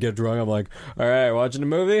because I get drunk. I'm like, all right, watching a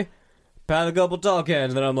movie, pound a couple tall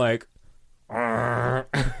cans, and then I'm like,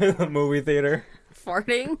 in the movie theater.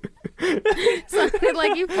 Farting? Sounded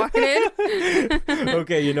like you farted.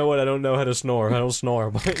 Okay, you know what? I don't know how to snore. I don't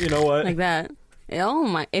snore, but you know what? Like that. Oh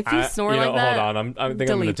my! If you snore like that, hold on. I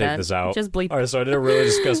think I'm going to take this out. Just bleep. All right, so I did a really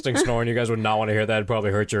disgusting snore, and you guys would not want to hear that. It'd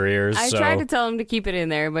probably hurt your ears. I tried to tell him to keep it in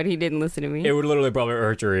there, but he didn't listen to me. It would literally probably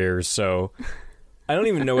hurt your ears. So I don't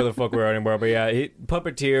even know where the fuck we're at anymore. But yeah,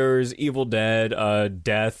 Puppeteers, Evil Dead,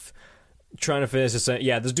 Death, trying to finish this.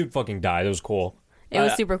 Yeah, this dude fucking died. It was cool. It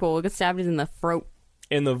was super cool. It got stabbed in the throat.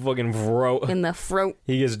 In the fucking throat. In the throat.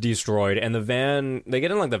 He gets destroyed. And the van, they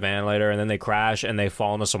get in like the van later, and then they crash and they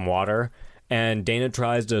fall into some water. And Dana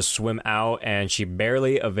tries to swim out, and she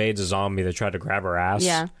barely evades a zombie that tried to grab her ass.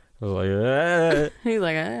 Yeah. I was like, he's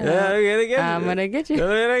like, I'm gonna get you. I'm gonna get you. I'm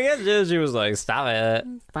gonna get you. She was like, stop it.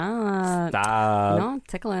 Stop. No,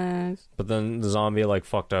 ticklish. But then the zombie like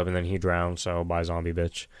fucked up, and then he drowned, so bye zombie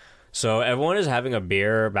bitch. So everyone is having a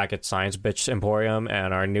beer back at Science Bitch Emporium,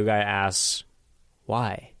 and our new guy asks,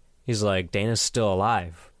 why? He's like, Dana's still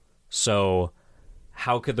alive. So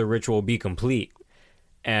how could the ritual be complete?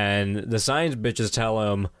 And the science bitches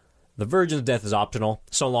tell him the virgin's death is optional,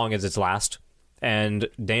 so long as it's last. And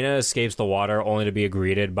Dana escapes the water only to be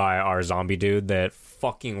greeted by our zombie dude that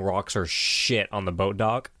fucking rocks her shit on the boat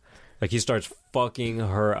dock. Like, he starts fucking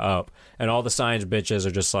her up. And all the science bitches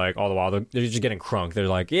are just like, all the while, they're just getting crunk. They're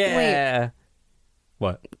like, yeah. Wait.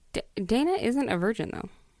 What? Dana isn't a virgin, though.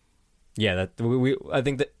 Yeah, I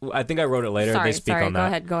think I wrote it later. They speak on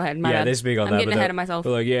that. Go ahead. Yeah, they speak on that. I'm getting ahead of myself.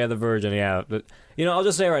 They're like, yeah, the virgin, yeah. But, I'll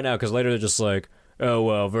just say it right now, because later they're just like, oh,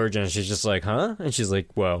 well, virgin. She's just like, huh? And she's like,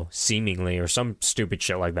 well, seemingly, or some stupid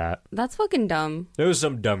shit like that. That's fucking dumb. There was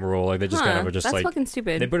some dumb rule. Like, they just kind of were just that's like... That's fucking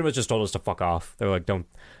stupid. They pretty much just told us to fuck off. They were like, don't...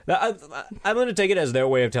 I'm going to take it as their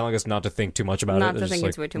way of telling us not to think too much about it. Not to think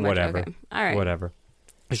into it too much. Whatever. Okay. All right. Whatever.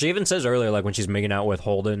 She even says earlier, like, when she's making out with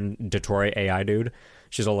Holden, Detroit AI dude,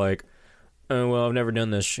 she's all like... oh, well, I've never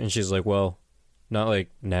done this. And she's like, well, not like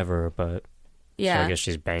never, but yeah. So I guess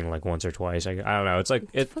she's banged like once or twice. I don't know. It's like,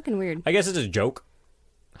 it's fucking weird. I guess it's a joke.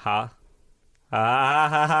 Ha. Ha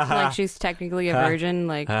ha ha ha. Like she's technically a virgin.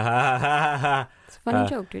 Like, it's a funny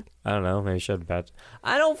joke, dude. I don't know. Maybe she had bets.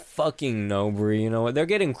 I don't fucking know, Brie. You know what? They're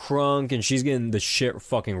getting crunk and she's getting the shit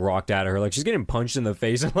fucking rocked out of her. Like, she's getting punched in the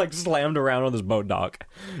face and like slammed around on this boat dock.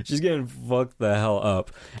 She's getting fucked the hell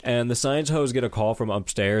up. And the science hoes get a call from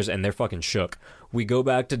upstairs and they're fucking shook. We go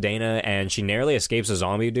back to Dana and she narrowly escapes a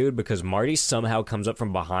zombie dude because Marty somehow comes up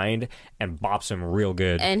from behind and bops him real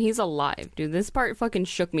good. And he's alive, dude. This part fucking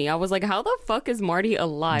shook me. I was like, how the fuck is Marty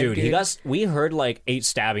alive, dude? We heard like 8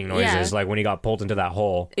 stabbing noises like when he got pulled into that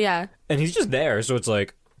hole. Yeah. And he's just there, so it's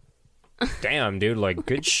like, damn, dude, like,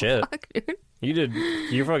 good shit. Fuck, dude.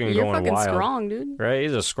 You're fucking You're going fucking wild. strong, dude. Right?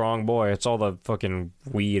 He's a strong boy. It's all the fucking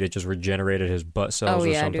weed. It just regenerated his butt cells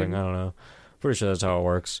or something. Dude. I don't know. Pretty sure that's how it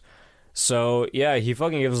works. So, yeah, he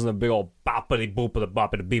fucking gives him the big old boppity-boopity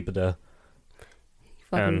boppity-beepity.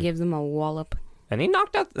 Fucking gives him a wallop. And he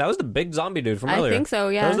knocked out... That was the big zombie dude from earlier. I think so,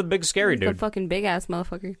 yeah. That was the big scary dude. The fucking big-ass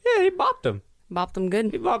motherfucker. Yeah, he bopped him. Bopped him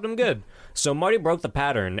good. He bopped him good. So Marty broke the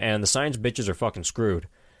pattern, and the science bitches are fucking screwed.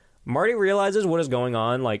 Marty realizes what is going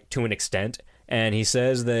on, like, to an extent, and he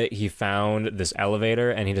says that he found this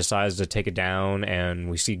elevator, and he decides to take it down, and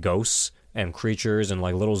we see ghosts and creatures and,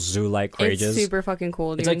 like, little zoo-like cages. It's super fucking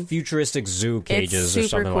cool, dude. It's like futuristic zoo cages or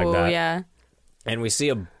something cool, like that. Yeah. And we see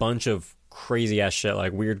a bunch of crazy-ass shit,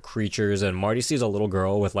 like weird creatures, and Marty sees a little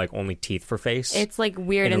girl with, like, only teeth for face. It's, like,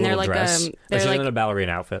 weird, and they're, like, she's in a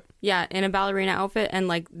ballerina outfit. Yeah, in a ballerina outfit, and,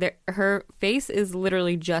 like, her face is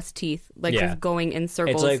literally just teeth, like, just going in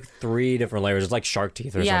circles. It's, like, 3 different layers. It's like shark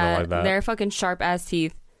teeth or something like that. They're fucking sharp-ass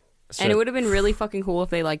teeth. So, and it would have been really fucking cool if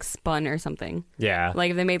they, like, spun or something. Yeah.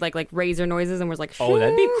 Like, if they made, like razor noises and was like, oh,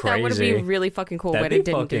 that'd be crazy. That would have been really fucking cool, but it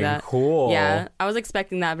didn't do that. Cool. Yeah. I was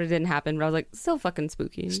expecting that, but it didn't happen. But I was like, still fucking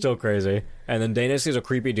spooky. Still crazy. And then Dana sees a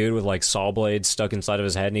creepy dude with, like, saw blades stuck inside of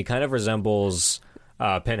his head, and he kind of resembles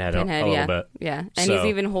Pinhead a little bit. Yeah. And he's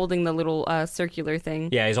even holding the little circular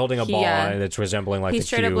thing. Yeah, he's holding a ball, and it's resembling, like, the cube. He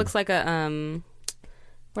straight up looks like a,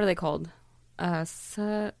 what are they called?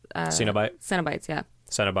 Cenobite? Cenobites, yeah.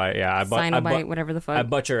 Cenobite, yeah. Cenobite, whatever the fuck. I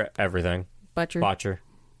butcher everything. Botcher.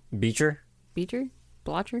 Beecher?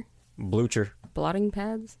 Blotcher? Bloocher. Blotting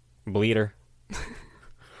pads? Bleeder.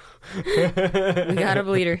 We got a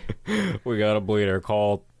bleeder. We got a bleeder.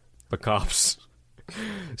 Call the cops.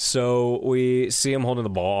 So we see him holding the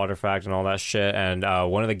ball artifact and all that shit, and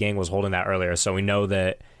one of the gang was holding that earlier, so we know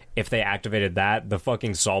that if they activated that, the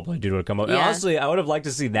fucking saw blade dude would come up. Yeah. And honestly, I would have liked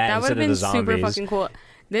to see that instead of the zombies. That would have been super fucking cool.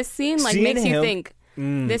 This scene, like, makes you think...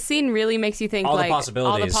 This scene really makes you think, all like, the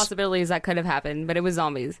possibilities. all the possibilities that could have happened, but it was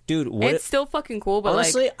zombies. Dude, it's still fucking cool, but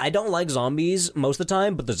honestly, like... I don't like zombies most of the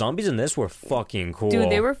time, but the zombies in this were fucking cool. Dude,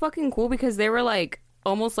 they were fucking cool because they were, like,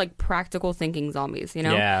 almost, like, practical thinking zombies, you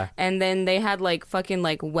know? Yeah. And then they had, like, fucking,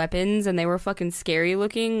 like, weapons, and they were fucking scary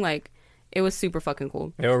looking, like, it was super fucking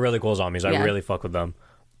cool. They were really cool zombies. I really fuck with them.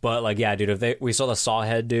 But, like, yeah, dude, if we saw the saw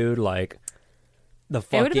head dude, like, the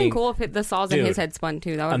fucking... It would have been cool if the saws in his head spun,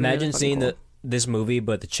 too. That would imagine really seeing cool. This movie,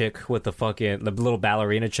 but the chick with the little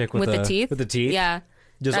ballerina chick with the teeth? With the teeth? Yeah.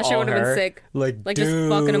 Just that shit would have been sick. Like dude. Just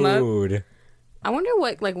fucking him up. I wonder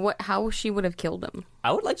how she would have killed him.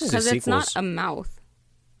 I would like to see sequels. Because it's not a mouth.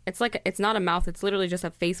 It's not a mouth. It's literally just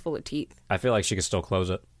a face full of teeth. I feel like she could still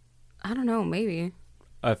close it. I don't know. Maybe.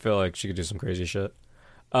 I feel like she could do some crazy shit.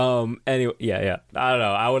 Anyway, yeah. I don't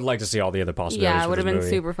know. I would like to see all the other possibilities. Yeah, it would have been movie.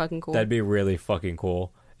 super fucking cool. That'd be really fucking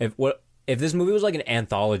cool. If this movie was like an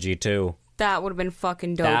anthology too? That would have been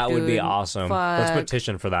fucking dope. That would dude. be awesome. Fuck. Let's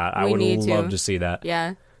petition for that. I would love to see that.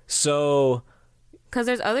 Yeah. So, because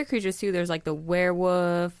there's other creatures too. There's like the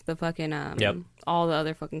werewolf, the fucking all the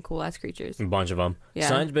other fucking cool ass creatures. A bunch of them. Yeah.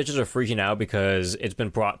 Science bitches are freaking out because it's been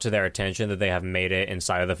brought to their attention that they have made it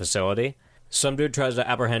inside of the facility. Some dude tries to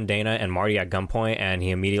apprehend Dana and Marty at gunpoint, and he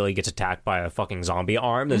immediately gets attacked by a fucking zombie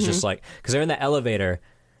arm that's just like, because they're in the elevator,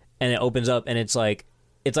 and it opens up, and it's like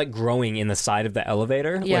growing in the side of the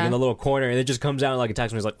elevator, like in the little corner, and it just comes out and like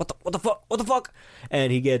attacks him. He's like, what the fuck?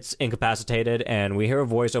 And he gets incapacitated, and we hear a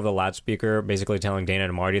voice over the loudspeaker basically telling Dana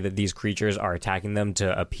and Marty that these creatures are attacking them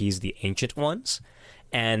to appease the ancient ones,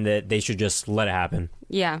 and that they should just let it happen.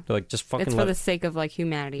 Yeah. They're like, just fucking it's for the sake of like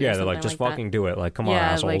humanity. Yeah, they're like, just fucking do it. Like, come on,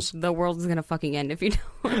 assholes. Like the world's gonna fucking end if you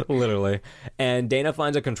don't. Literally. And Dana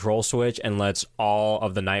finds a control switch and lets all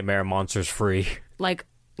of the nightmare monsters free. Like,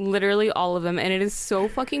 literally all of them, and it is so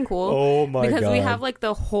fucking cool. Oh my god. Because we have like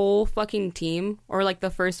the whole fucking team, or like the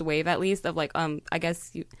first wave at least of like I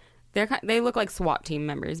guess they look like SWAT team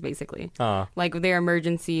members basically. Like they're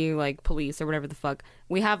emergency like police or whatever the fuck.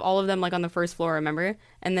 We have all of them like on the first floor, remember?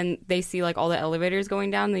 And then they see like all the elevators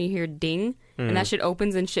going down, then you hear ding, and that shit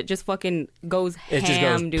opens and shit just fucking goes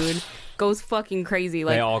ham, dude. Goes fucking crazy.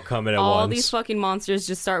 Like they all come in at all once. These fucking monsters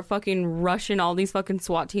just start fucking rushing all these fucking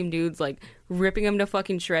SWAT team dudes, like ripping them to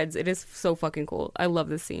fucking shreds. It is so fucking cool. I love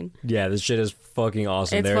this scene. Yeah, this shit is fucking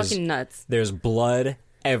awesome. It's fucking nuts. There's blood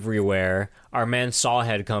everywhere. Our man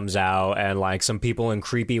Sawhead comes out, and like some people in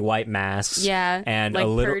creepy white masks. Yeah, and like a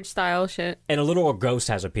little Purge style shit. And a literal ghost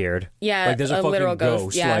has appeared. Yeah, like there's a fucking literal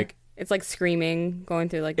ghost. Yeah. Like it's like screaming, going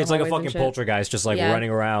through like the it's like a fucking poltergeist, just like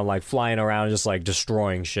running around, like flying around, just like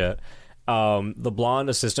destroying shit. The blonde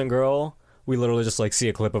assistant girl, we literally just like see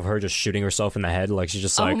a clip of her just shooting herself in the head, like she's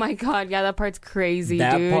just like, oh my god, yeah, that part's crazy.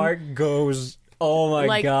 That dude. part goes Oh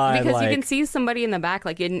my god! Because you can see somebody in the back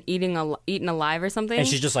like eaten alive or something, and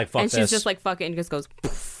she's just like fuck and this. She's just like fuck it and just goes.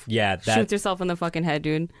 Poof, yeah, shoots herself in the fucking head,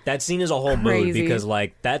 dude. That scene is a whole mood because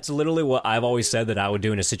like that's literally what I've always said that I would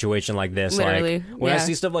do in a situation like this. Literally, like when I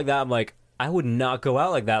see stuff like that, I'm like, I would not go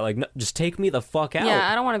out like that. Like, no, just take me the fuck out.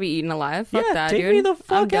 Yeah, I don't want to be eaten alive. Fuck that, take dude. me the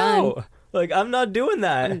fuck out. Done. Like, I'm not doing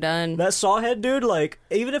that. I'm done. That Sawhead dude, like,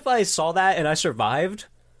 even if I saw that and I survived,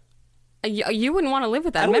 you wouldn't want to live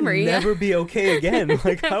with that I memory. would never be okay again.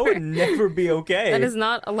 Like, I would never be okay. That is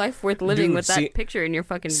not a life worth living Dude, with that picture in your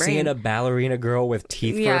fucking brain. Seeing a ballerina girl with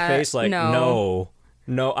teeth for a face, like, no,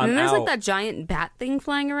 I'm out. And there's like that giant bat thing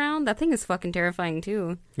flying around. That thing is fucking terrifying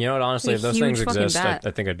too. You know what? Honestly, if those things exist, I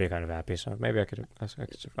bat. think I'd be kind of happy. So maybe I could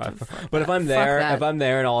survive. But if I'm there,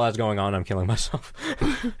 and all that's going on, I'm killing myself.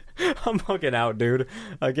 I'm fucking out, dude.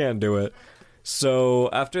 I can't do it. So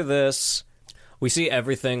after this, we see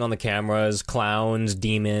everything on the cameras: clowns,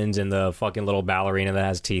 demons, and the fucking little ballerina that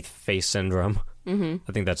has teeth face syndrome. Mm-hmm.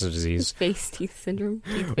 I think that's a disease. Face teeth syndrome.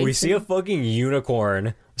 We see a fucking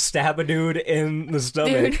unicorn stab a dude in the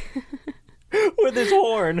stomach with his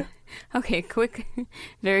horn. Okay, quick,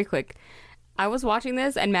 very quick. I was watching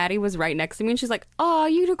this and Maddie was right next to me and she's like, "Oh,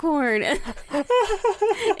 unicorn!"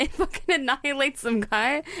 It fucking annihilates some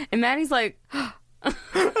guy, and Maddie's like,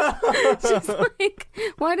 she's like,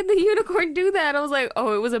 "Why did the unicorn do that?" I was like,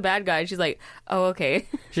 "Oh, it was a bad guy." She's like, "Oh, okay."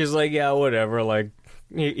 She's like, "Yeah, whatever." Like.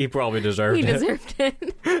 He probably deserved it. He deserved it.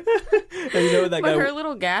 And you know what that guy... her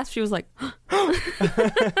little gasp, she was like...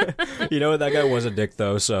 You know what? That guy was a dick,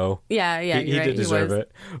 though, so... Yeah, he did deserve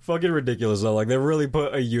it. Fucking ridiculous, though. Like, they really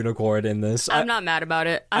put a unicorn in this. I'm not mad about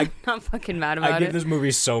it. I'm not fucking mad about it. I give this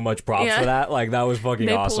movie so much props for that. Like, that was fucking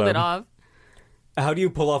awesome. They pulled it off. How do you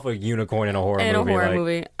pull off a unicorn in a horror movie? In a horror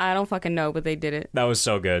movie. I don't fucking know, but they did it. That was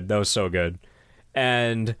so good. That was so good.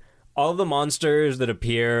 And all of the monsters that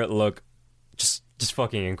appear look just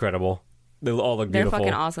fucking incredible. They all look beautiful. They're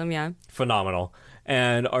fucking awesome, yeah. Phenomenal.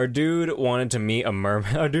 And our dude wanted to meet a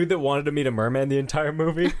merman. Our dude that wanted to meet a merman the entire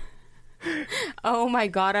movie. Oh my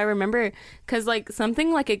god, I remember. Because, like,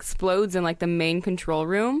 something, like, explodes in, like, the main control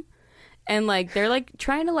room. And, like, they're, like,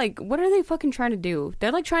 trying to, like... What are they fucking trying to do?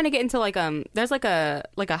 They're, like, trying to get into, like, there's, like a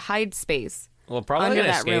hide space. Well, probably under like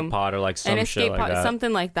an escape room. pod or, like, some shit like that.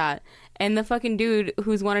 Something like that. And the fucking dude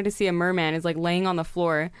who's wanted to see a merman is, like, laying on the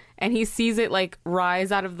floor. And he sees it, like,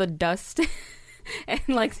 rise out of the dust and,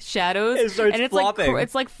 like, shadows. It starts and it's flopping. Like,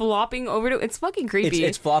 it's, like, flopping over to... It's fucking creepy.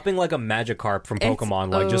 It's flopping like a Magikarp from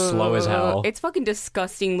Pokemon, like, just slow as hell. It's fucking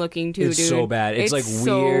disgusting looking, too, it's dude. It's so bad. It's like,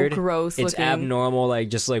 so weird. Gross looking. It's abnormal, like,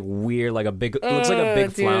 just, like, weird, like a big... It looks like a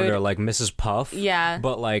big flounder, like Mrs. Puff. Yeah.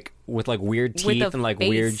 But, like... With, like, weird teeth and, like,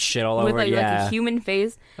 weird shit all over it. With, like a human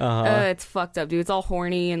face. It's fucked up, dude. It's all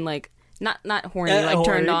horny and, like... Not horny, like, horny.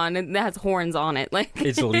 Turned on. It has horns on it. Like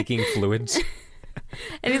it's leaking fluids.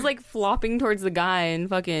 And he's, like, flopping towards the guy and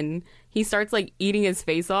fucking... He starts, like, eating his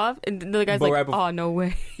face off. And the guy's like, oh, no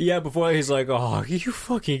way. Yeah, before he's like, oh, are you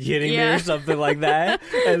fucking kidding me? Or something like that.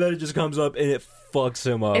 And then it just comes up and it fucks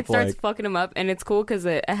him up. It starts fucking him up. And it's cool because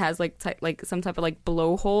it has, like, some type of, like,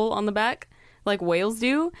 blowhole on the back. Like whales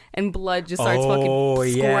do, and blood just starts fucking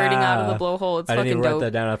squirting out of the blowhole. It's fucking dope. I didn't even write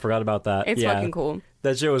that down. I forgot about that. It's fucking cool.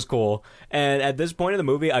 That shit was cool. And at this point in the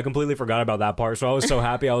movie, I completely forgot about that part. So I was so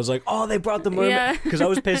happy. I was like, oh, they brought the merman. Because I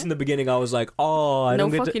was pissed in the beginning. I was like, oh, I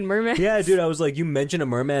don't get fucking merman. Yeah, dude. I was like, you mentioned a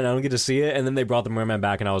merman. I don't get to see it. And then they brought the merman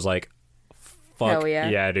back, and I was like, fuck. Hell yeah.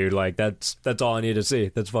 Yeah, dude. Like, that's all I need to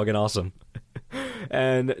see. That's fucking awesome.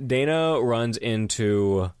 And Dana runs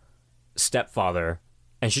into Stepfather.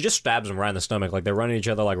 And she just stabs him right in the stomach. Like, they're running each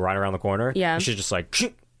other, like, right around the corner. Yeah. And she's just like, Shh!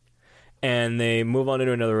 And they move on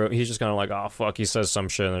into another room. He's just kind of like, oh, fuck. He says some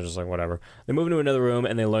shit, and they're just like, whatever. They move into another room,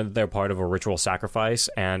 and they learn that they're part of a ritual sacrifice.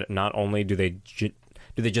 And not only do they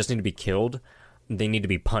just need to be killed, they need to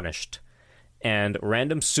be punished. And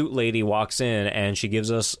random suit lady walks in, and she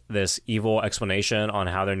gives us this evil explanation on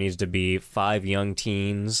how there needs to be 5 young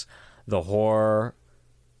teens, the whore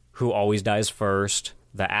who always dies first,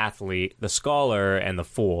 the athlete, the scholar, and the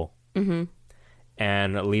fool. Mm-hmm.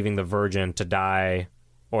 And leaving the virgin to die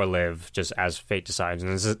or live just as fate decides.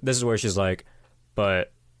 And this is where she's like,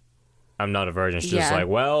 but I'm not a virgin. She's just like,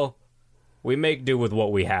 well, we make do with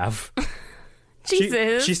what we have.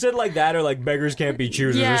 Jesus. She said like that, or like beggars can't be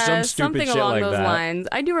choosers, or some stupid shit like that. Something along those lines.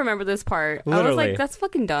 I do remember this part. Literally. I was like, that's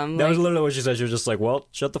fucking dumb. That was literally what she said. She was just like, well,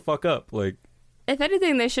 shut the fuck up. Like, if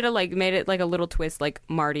anything, they should have like made it like a little twist, like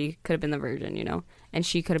Marty could have been the virgin, you know? And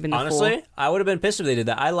she could have been the fool. Honestly, I would have been pissed if they did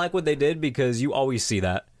that. I like what they did because you always see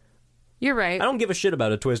that. You're right. I don't give a shit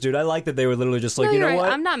about a twist, dude. I like that they were literally just like, no, you know right.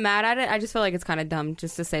 what? I'm not mad at it. I just feel like it's kind of dumb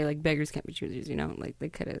just to say, like, beggars can't be choosers, you know? Like, they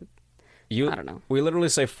could have I don't know. We literally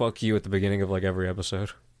say fuck you at the beginning of like every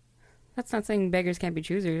episode. That's not saying beggars can't be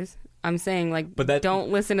choosers. I'm saying like,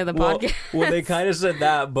 don't listen to the podcast. Well, they kind of said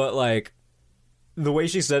that, but like the way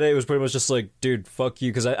she said it was pretty much just like, dude, fuck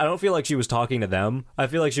you. Because I don't feel like she was talking to them. I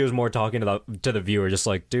feel like she was more talking to the viewer, just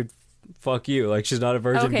like, dude, fuck you. Like, she's not a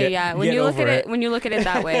virgin. Okay, yeah. When you look at it, when you look at it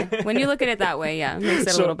that way, yeah, it makes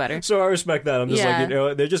it a little better. So I respect that. I'm just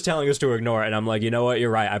like, they're just telling us to ignore it, and I'm like, you know what?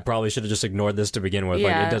 You're right. I probably should have just ignored this to begin with.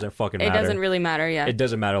 Yeah. Like, it doesn't fucking matter. It doesn't really matter. Yeah. It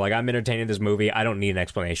doesn't matter. Like, I'm entertaining this movie. I don't need an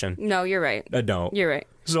explanation. No, you're right. I don't. You're right.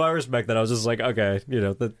 So I respect that. I was just like, okay,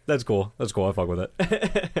 that's cool. That's cool. I fuck with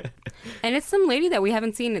it. And it's some lady that we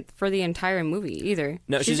haven't seen for the entire movie either.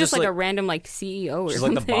 No, she's just like a random like CEO or she's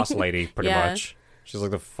something. like the boss lady, pretty much. She's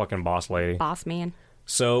like the fucking boss lady. Boss man.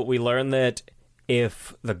 So we learn that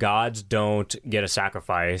if the gods don't get a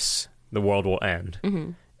sacrifice, the world will end.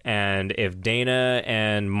 Mm-hmm. And if Dana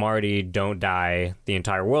and Marty don't die, the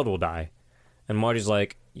entire world will die. And Marty's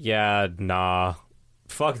like, yeah, nah,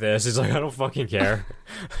 fuck this. He's like, I don't fucking care.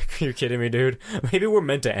 Are you kidding me, dude? Maybe we're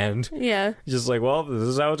meant to end. Yeah. He's just like, well, this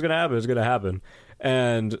is how it's going to happen. It's going to happen.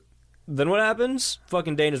 And then what happens?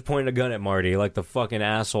 Fucking Dana's pointing a gun at Marty like the fucking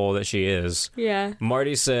asshole that she is. Yeah.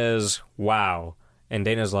 Marty says, wow. And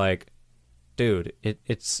Dana's like, dude,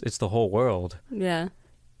 it's the whole world. Yeah.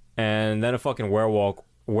 And then a fucking werewolf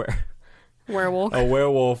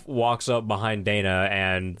walks up behind Dana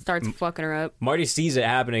and starts fucking her up. Marty sees it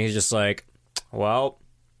happening. He's just like, well,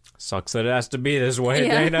 sucks that it has to be this way,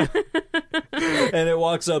 Dana. And it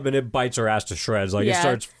walks up and it bites her ass to shreds. Like, it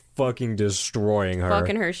starts fucking destroying her.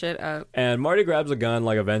 Fucking her shit up. And Marty grabs a gun,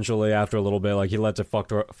 like, eventually, after a little bit. Like, he lets it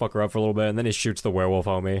fuck her up for a little bit, and then he shoots the werewolf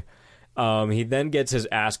homie. He then gets his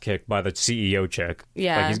ass kicked by the CEO chick.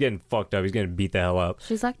 Yeah. Like, he's getting fucked up. He's getting beat the hell up.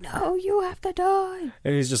 She's like, no, you have to die.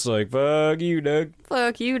 And he's just like, fuck you, Doug.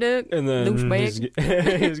 Fuck you, Doug. And then he's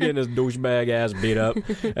getting his douchebag ass beat up.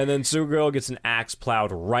 And then Sue Girl gets an axe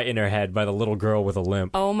plowed right in her head by the little girl with a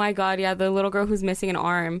limp. Oh my god, yeah, the little girl who's missing an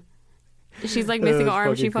arm. She's like missing an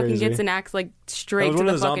arm. She fucking gets an axe like straight to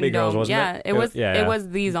the fucking dome. Girls, it was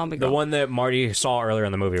the zombie girl. The one that Marty saw earlier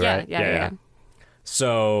in the movie, right? Yeah.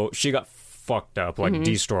 So she got fucked up, like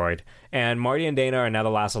destroyed. And Marty and Dana are now the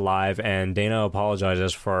last alive, and Dana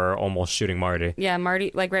apologizes for almost shooting Marty. Yeah,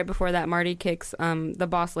 Marty, like right before that, Marty kicks the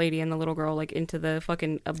boss lady and the little girl like into the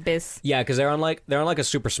fucking abyss. Yeah, because they're on like a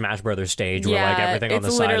Super Smash Brothers stage where like everything on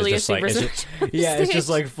the side is just like it's just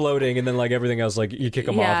like floating, and then like everything else like you kick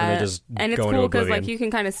them off and they just and it's go cool because like you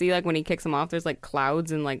can kind of see like when he kicks them off, there's like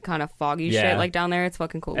clouds and like kind of foggy shit like down there. It's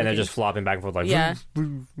fucking cool. And they're just flopping back and forth like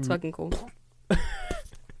it's fucking cool.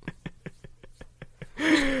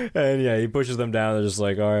 And yeah, he pushes them down. They're just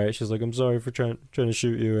like, all right. She's like, I'm sorry for trying to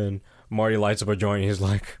shoot you. And Marty lights up a joint. He's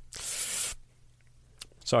like,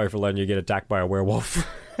 sorry for letting you get attacked by a werewolf.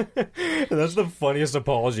 And that's the funniest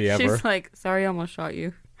apology ever. She's like, sorry, I almost shot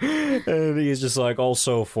you. And he's just like,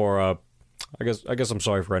 also for I guess I'm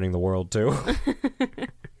sorry for ending the world too.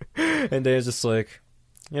 And Dan's just like,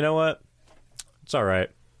 you know what? It's all right.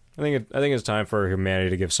 I think it's time for humanity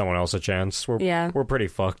to give someone else a chance. We're pretty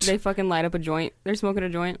fucked. They fucking light up a joint. They're smoking a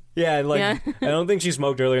joint. Yeah, I don't think she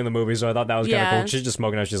smoked earlier in the movie, so I thought that was kind of cool. She's just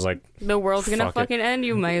smoking out. She's like, the world's gonna fucking end.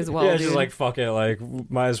 You might as well. Yeah, she's like, fuck it. Like,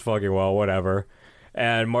 might as fucking well, whatever.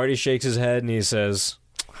 And Marty shakes his head and he says,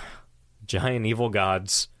 giant evil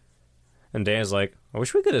gods. And Dan's like, I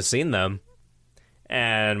wish we could have seen them.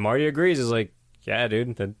 And Marty agrees. He's like, yeah,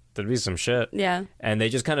 dude, that'd be some shit. Yeah. And they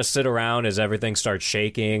just kind of sit around as everything starts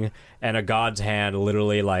shaking, and a god's hand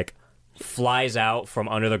literally, like, flies out from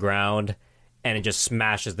under the ground, and it just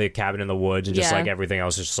smashes the cabin in the woods, and just, like, everything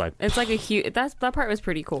else is just, like... It's like a huge... That part was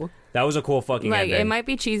pretty cool. That was a cool fucking ending. It might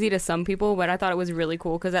be cheesy to some people, but I thought it was really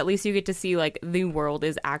cool, because at least you get to see, like, the world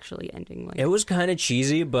is actually ending. Like, it was kind of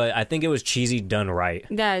cheesy, but I think it was cheesy done right.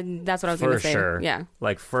 Yeah, that's what I was going to say. For sure. Yeah.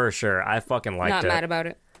 Like, for sure. I fucking liked it. Not mad about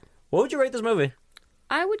it. What would you rate this movie?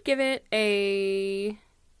 I would give it a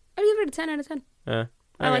 10 out of 10. Yeah.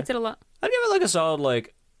 I liked it a lot. I'd give it like a solid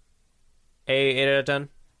like 8 out of 10.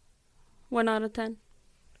 1 out of 10.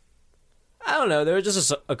 I don't know. There was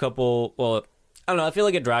just a couple. Well, I don't know. I feel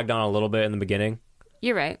like it dragged on a little bit in the beginning.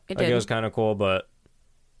 You're right. It did. Like, it was kind of cool, but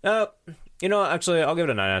actually, I'll give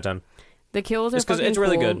it a 9 out of 10. The kills are fucking it's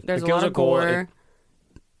really cool. good. There's a lot of gore.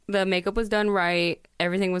 The makeup was done right.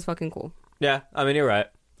 Everything was fucking cool. Yeah, I mean, you're right.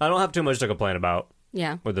 I don't have too much to complain about.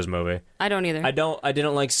 Yeah. With this movie. I don't either. I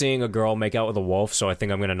didn't like seeing a girl make out with a wolf, so I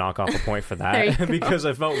think I'm going to knock off a point for that because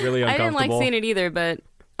I felt really uncomfortable. I didn't like seeing it either, but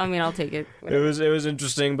I mean, I'll take it. Whatever. It was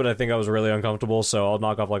interesting, but I think I was really uncomfortable, so I'll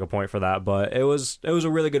knock off like a point for that, but it was a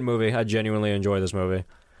really good movie. I genuinely enjoyed this movie.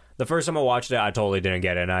 The first time I watched it, I totally didn't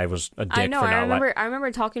get it, and I was a dick I know. for not I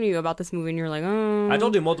remember talking to you about this movie, and you're like, oh. I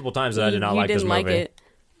told you multiple times that I did not like this movie. You didn't like it.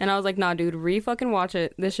 And I was like, nah, dude, fucking watch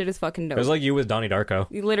it. This shit is fucking dope. It was like you with Donnie Darko.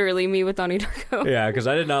 Literally me with Donnie Darko. Yeah, because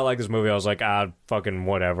I did not like this movie. I was like, fucking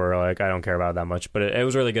whatever. Like, I don't care about it that much. But it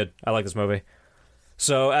was really good. I like this movie.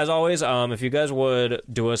 So, as always, if you guys would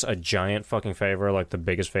do us a giant fucking favor, like the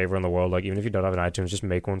biggest favor in the world, like even if you don't have an iTunes, just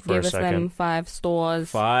make one for a second. Give us them 5 stores.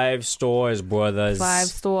 5 stores, brothers. 5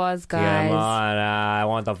 stores, guys. Come on, I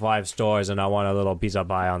want the 5 stores, and I want a little piece of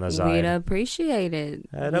pie on the side. We'd appreciate it.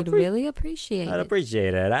 We'd really appreciate it. I'd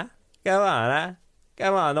appreciate it, huh? Come on, huh?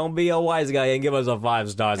 Come on, don't be a wise guy and give us a 5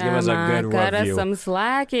 stars. Give us a good review. Cut us some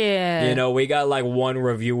slack here. You know, we got like 1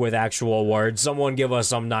 review with actual words. Someone give us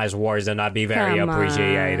some nice words and I'd be very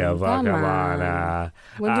appreciative. Come on.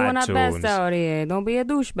 We're doing our best out here. Don't be a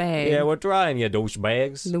douchebag. Yeah, we're trying, you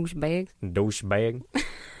douchebags. Douchebag.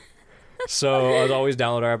 So, as always,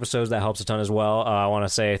 download our episodes. That helps a ton as well. I want to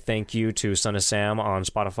say thank you to Son of Sam on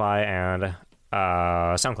Spotify and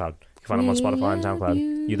SoundCloud. You can find them on Spotify and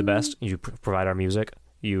SoundCloud. You the best. You provide our music.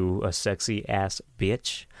 You a sexy ass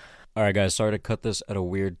bitch. Alright guys, sorry to cut this at a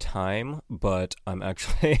weird time, but I'm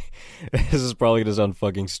actually... this is probably going to sound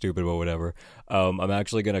fucking stupid, but whatever. I'm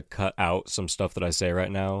actually going to cut out some stuff that I say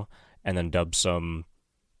right now, and then dub some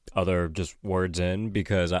other just words in,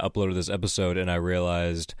 because I uploaded this episode and I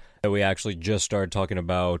realized that we actually just started talking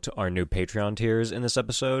about our new Patreon tiers in this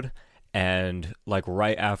episode, and like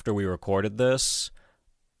right after we recorded this...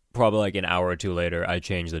 probably like an hour or 2 later, I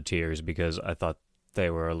changed the tiers because I thought they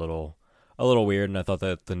were a little weird, and I thought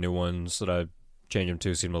that the new ones that I changed them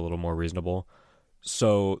to seemed a little more reasonable.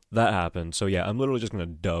 So that happened. So yeah, I'm literally just gonna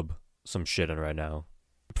dub some shit in right now.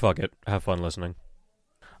 Fuck it. Have fun listening.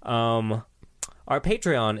 Our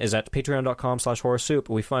Patreon is at patreon.com/horrorsoup.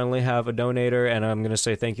 We finally have a donator, and I'm gonna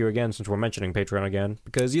say thank you again since we're mentioning Patreon again,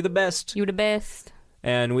 because you're the best. You the best.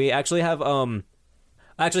 And we actually have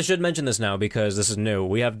I actually should mention this now because this is new.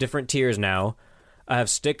 We have different tiers now. I have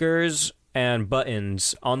stickers and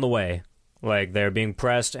buttons on the way. Like, they're being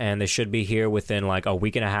pressed, and they should be here within, like, a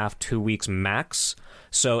week and a half, 2 weeks max.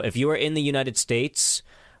 So if you are in the United States,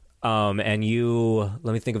 and you...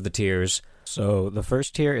 let me think of the tiers. So the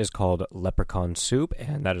first tier is called Leprechaun Soup,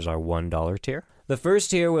 and that is our $1 tier. The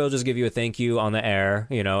first tier will just give you a thank you on the air,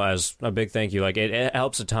 you know, as a big thank you. Like, it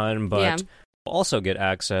helps a ton, but... yeah. Also get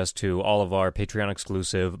access to all of our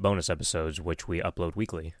Patreon-exclusive bonus episodes, which we upload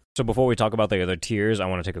weekly. So before we talk about the other tiers, I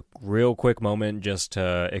want to take a real quick moment just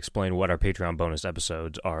to explain what our Patreon bonus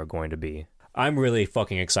episodes are going to be. I'm really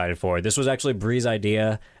fucking excited for it. This was actually Bree's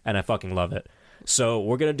idea, and I fucking love it. So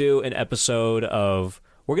we're going to do an episode of...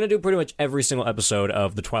 we're going to do pretty much every single episode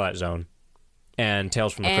of The Twilight Zone and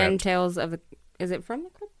Tales from the Crypt. And Tales of the... is it from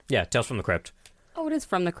the Crypt? Yeah, Tales from the Crypt. Oh, it is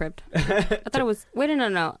from the Crypt. I thought it was... wait,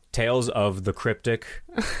 no. Tales of the Cryptic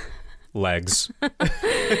Legs.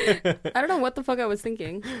 I don't know what the fuck I was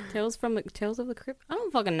thinking. Tales of the Crypt? I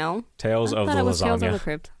don't fucking know. Tales of the Lasagna. Tales of the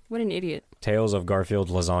Crypt. What an idiot. Tales of Garfield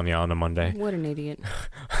Lasagna on a Monday. What an idiot.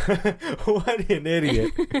 What an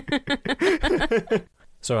idiot.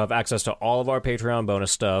 So I have access to all of our Patreon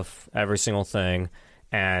bonus stuff, every single thing,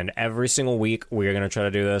 and every single week we're going to try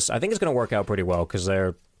to do this. I think it's going to work out pretty well because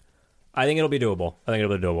I think it'll be doable.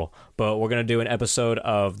 But we're going to do an episode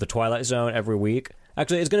of The Twilight Zone every week.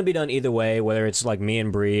 Actually, it's going to be done either way, whether it's like me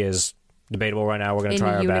and Bree is debatable right now. We're going to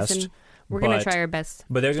try our best. We're going to try our best.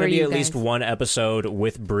 But there's going to be at least one episode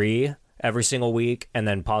with Bree every single week, and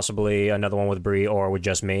then possibly another one with Bree or with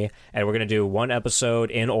just me. And we're going to do one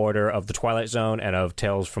episode in order of The Twilight Zone and of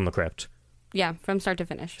Tales from the Crypt. Yeah, from start to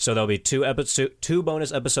finish. So there'll be two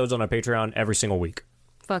bonus episodes on our Patreon every single week.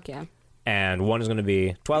 Fuck yeah. And one is going to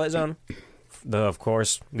be Twilight Zone, of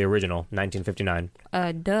course, the original, 1959. Duh.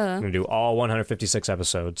 I'm going to do all 156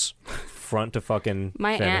 episodes, front to fucking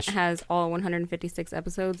My finish. aunt has all 156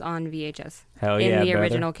 episodes on VHS. Hell yeah, in the brother.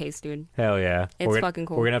 original case, dude. Hell yeah. It's fucking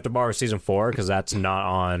cool. We're going to have to borrow season 4 because that's not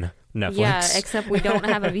on Netflix. Yeah, except we don't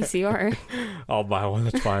have a VCR. I'll buy one,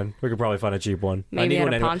 that's fine. We could probably find a cheap one. Maybe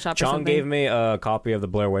at a pawn shop or Chong something. gave me a copy of The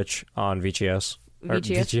Blair Witch on VHS.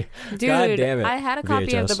 VHS. Dude, God damn it. I had a copy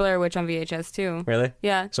VHS. of The Blair Witch on VHS too. Really?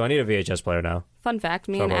 Yeah. So I need a VHS player now. Fun fact,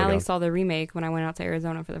 me and Allie saw the remake when I went out to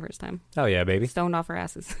Arizona for the first time. Oh yeah, baby. Stoned off our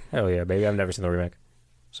asses. Hell yeah, baby. I've never seen the remake.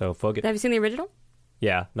 So fuck it. Have you seen the original?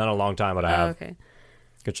 Yeah, not a long time, but I have. Oh, okay.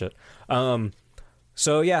 Good shit.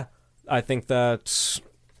 So yeah, I think that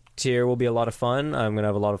tier will be a lot of fun. I'm going to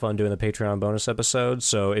have a lot of fun doing the Patreon bonus episodes.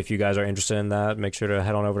 So if you guys are interested in that, make sure to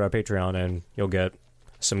head on over to our Patreon and you'll get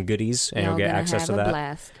some goodies and you'll get access to that.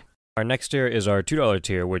 Blast. Our next tier is our $2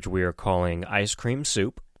 tier, which we are calling Ice Cream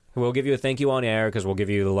Soup. We'll give you a thank you on air because we'll give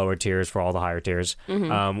you the lower tiers for all the higher tiers.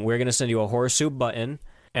 Mm-hmm. We're going to send you a horror soup button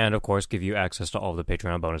and, of course, give you access to all of the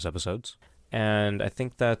Patreon bonus episodes. And I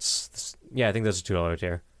think that's a $2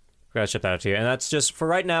 tier. We're going to ship that out to you. And that's just, for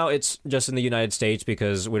right now, it's just in the United States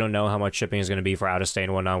because we don't know how much shipping is going to be for out of state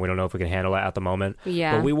and whatnot. We don't know if we can handle it at the moment.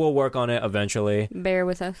 Yeah. But we will work on it eventually. Bear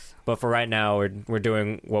with us. But for right now, we're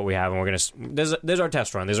doing what we have, and we're going to... There's our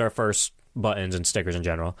test run. These are our first buttons and stickers in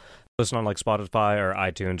general. Listen on like Spotify or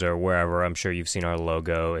iTunes or wherever. I'm sure you've seen our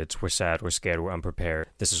logo. It's we're sad, we're scared, we're unprepared.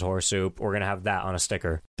 This is horror soup. We're going to have that on a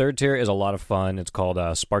sticker. Third tier is a lot of fun. It's called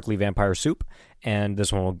Sparkly Vampire Soup. And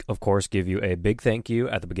this one will, of course, give you a big thank you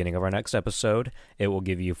at the beginning of our next episode. It will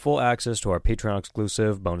give you full access to our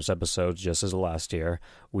Patreon-exclusive bonus episodes just as the last tier.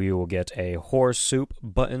 We will get a horror soup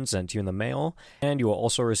button sent to you in the mail. And you will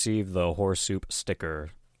also receive the horror soup sticker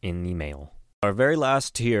in the mail. Our very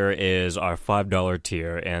last tier is our $5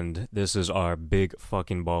 tier, and this is our big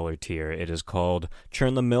fucking baller tier. It is called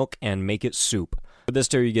Churn the Milk and Make It Soup. With this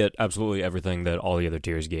tier, you get absolutely everything that all the other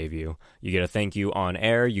tiers gave you. You get a thank you on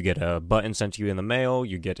air, you get a button sent to you in the mail,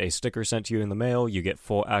 you get a sticker sent to you in the mail, you get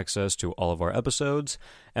full access to all of our episodes,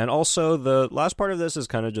 and also the last part of this is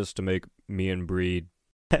kind of just to make me and Bree,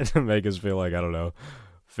 to make us feel like, I don't know,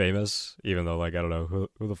 famous, even though, like, I don't know,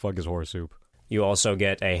 who the fuck is Horror Soup? You also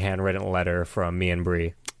get a handwritten letter from me and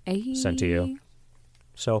Bree sent to you.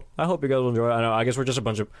 So I hope you guys will enjoy it. I guess we're just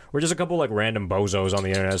a couple like random bozos on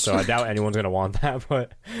the internet, so I doubt anyone's gonna want that.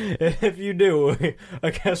 But if you do,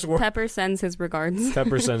 I guess Pepper sends his regards.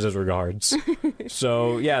 Pepper sends his regards.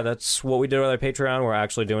 So yeah, that's what we did with our Patreon. We're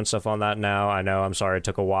actually doing stuff on that now. I know. I'm sorry it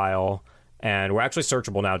took a while. And we're actually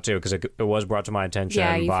searchable now too, because it was brought to my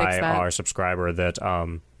attention by our subscriber that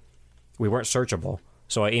we weren't searchable.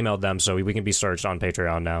 So I emailed them so we can be searched on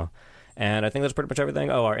Patreon now. And I think that's pretty much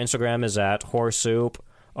everything. Oh, our Instagram is at Horror Soup.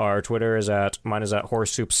 Our Twitter is mine is at Horror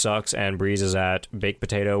Soup Sucks, and Breeze is at Baked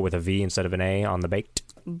Potato with a V instead of an A on the baked.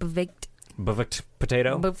 Baked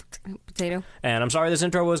Potato. Potato. And I'm sorry this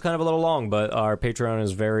intro was kind of a little long, but our Patreon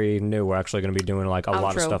is very new. We're actually going to be doing like a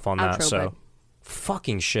lot of stuff on that. So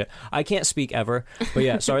fucking shit. I can't speak ever. But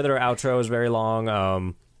yeah, sorry that our outro is very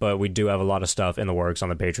long. But we do have a lot of stuff in the works on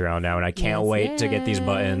the Patreon now, and I can't wait to get these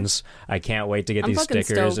buttons. I can't wait to get these stickers.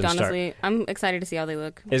 Stoked, and honestly. I'm excited to see how they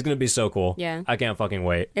look. It's going to be so cool. Yeah. I can't fucking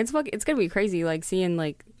wait. It's going to be crazy, like, seeing,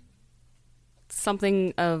 like,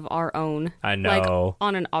 something of our own. I know. Like,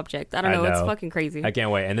 on an object. I don't know. It's fucking crazy. I can't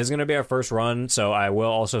wait. And this is going to be our first run, so I will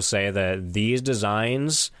also say that these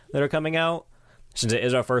designs that are coming out, since it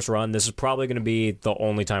is our first run, this is probably going to be the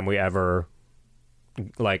only time we ever,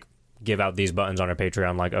 like, give out these buttons on our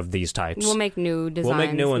Patreon, like, of these types. We'll make new designs. We'll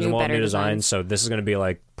make new ones and we'll have new designs. So this is going to be,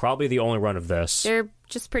 like, probably the only run of this. They're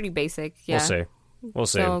just pretty basic, yeah. We'll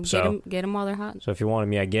see. So get them while they're hot. So if you want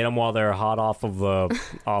them, get them while they're hot off of the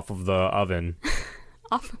oven.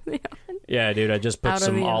 Off of the oven? Yeah, dude, I just put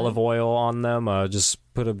some olive oil on them. Just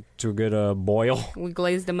put them to a good boil. We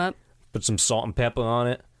glazed them up. Put some salt and pepper on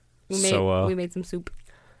it. We made some soup.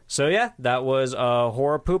 So yeah, that was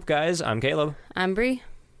Horror Poop, guys. I'm Caleb. I'm Bree.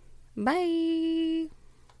 Bye.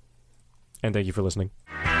 And thank you for listening.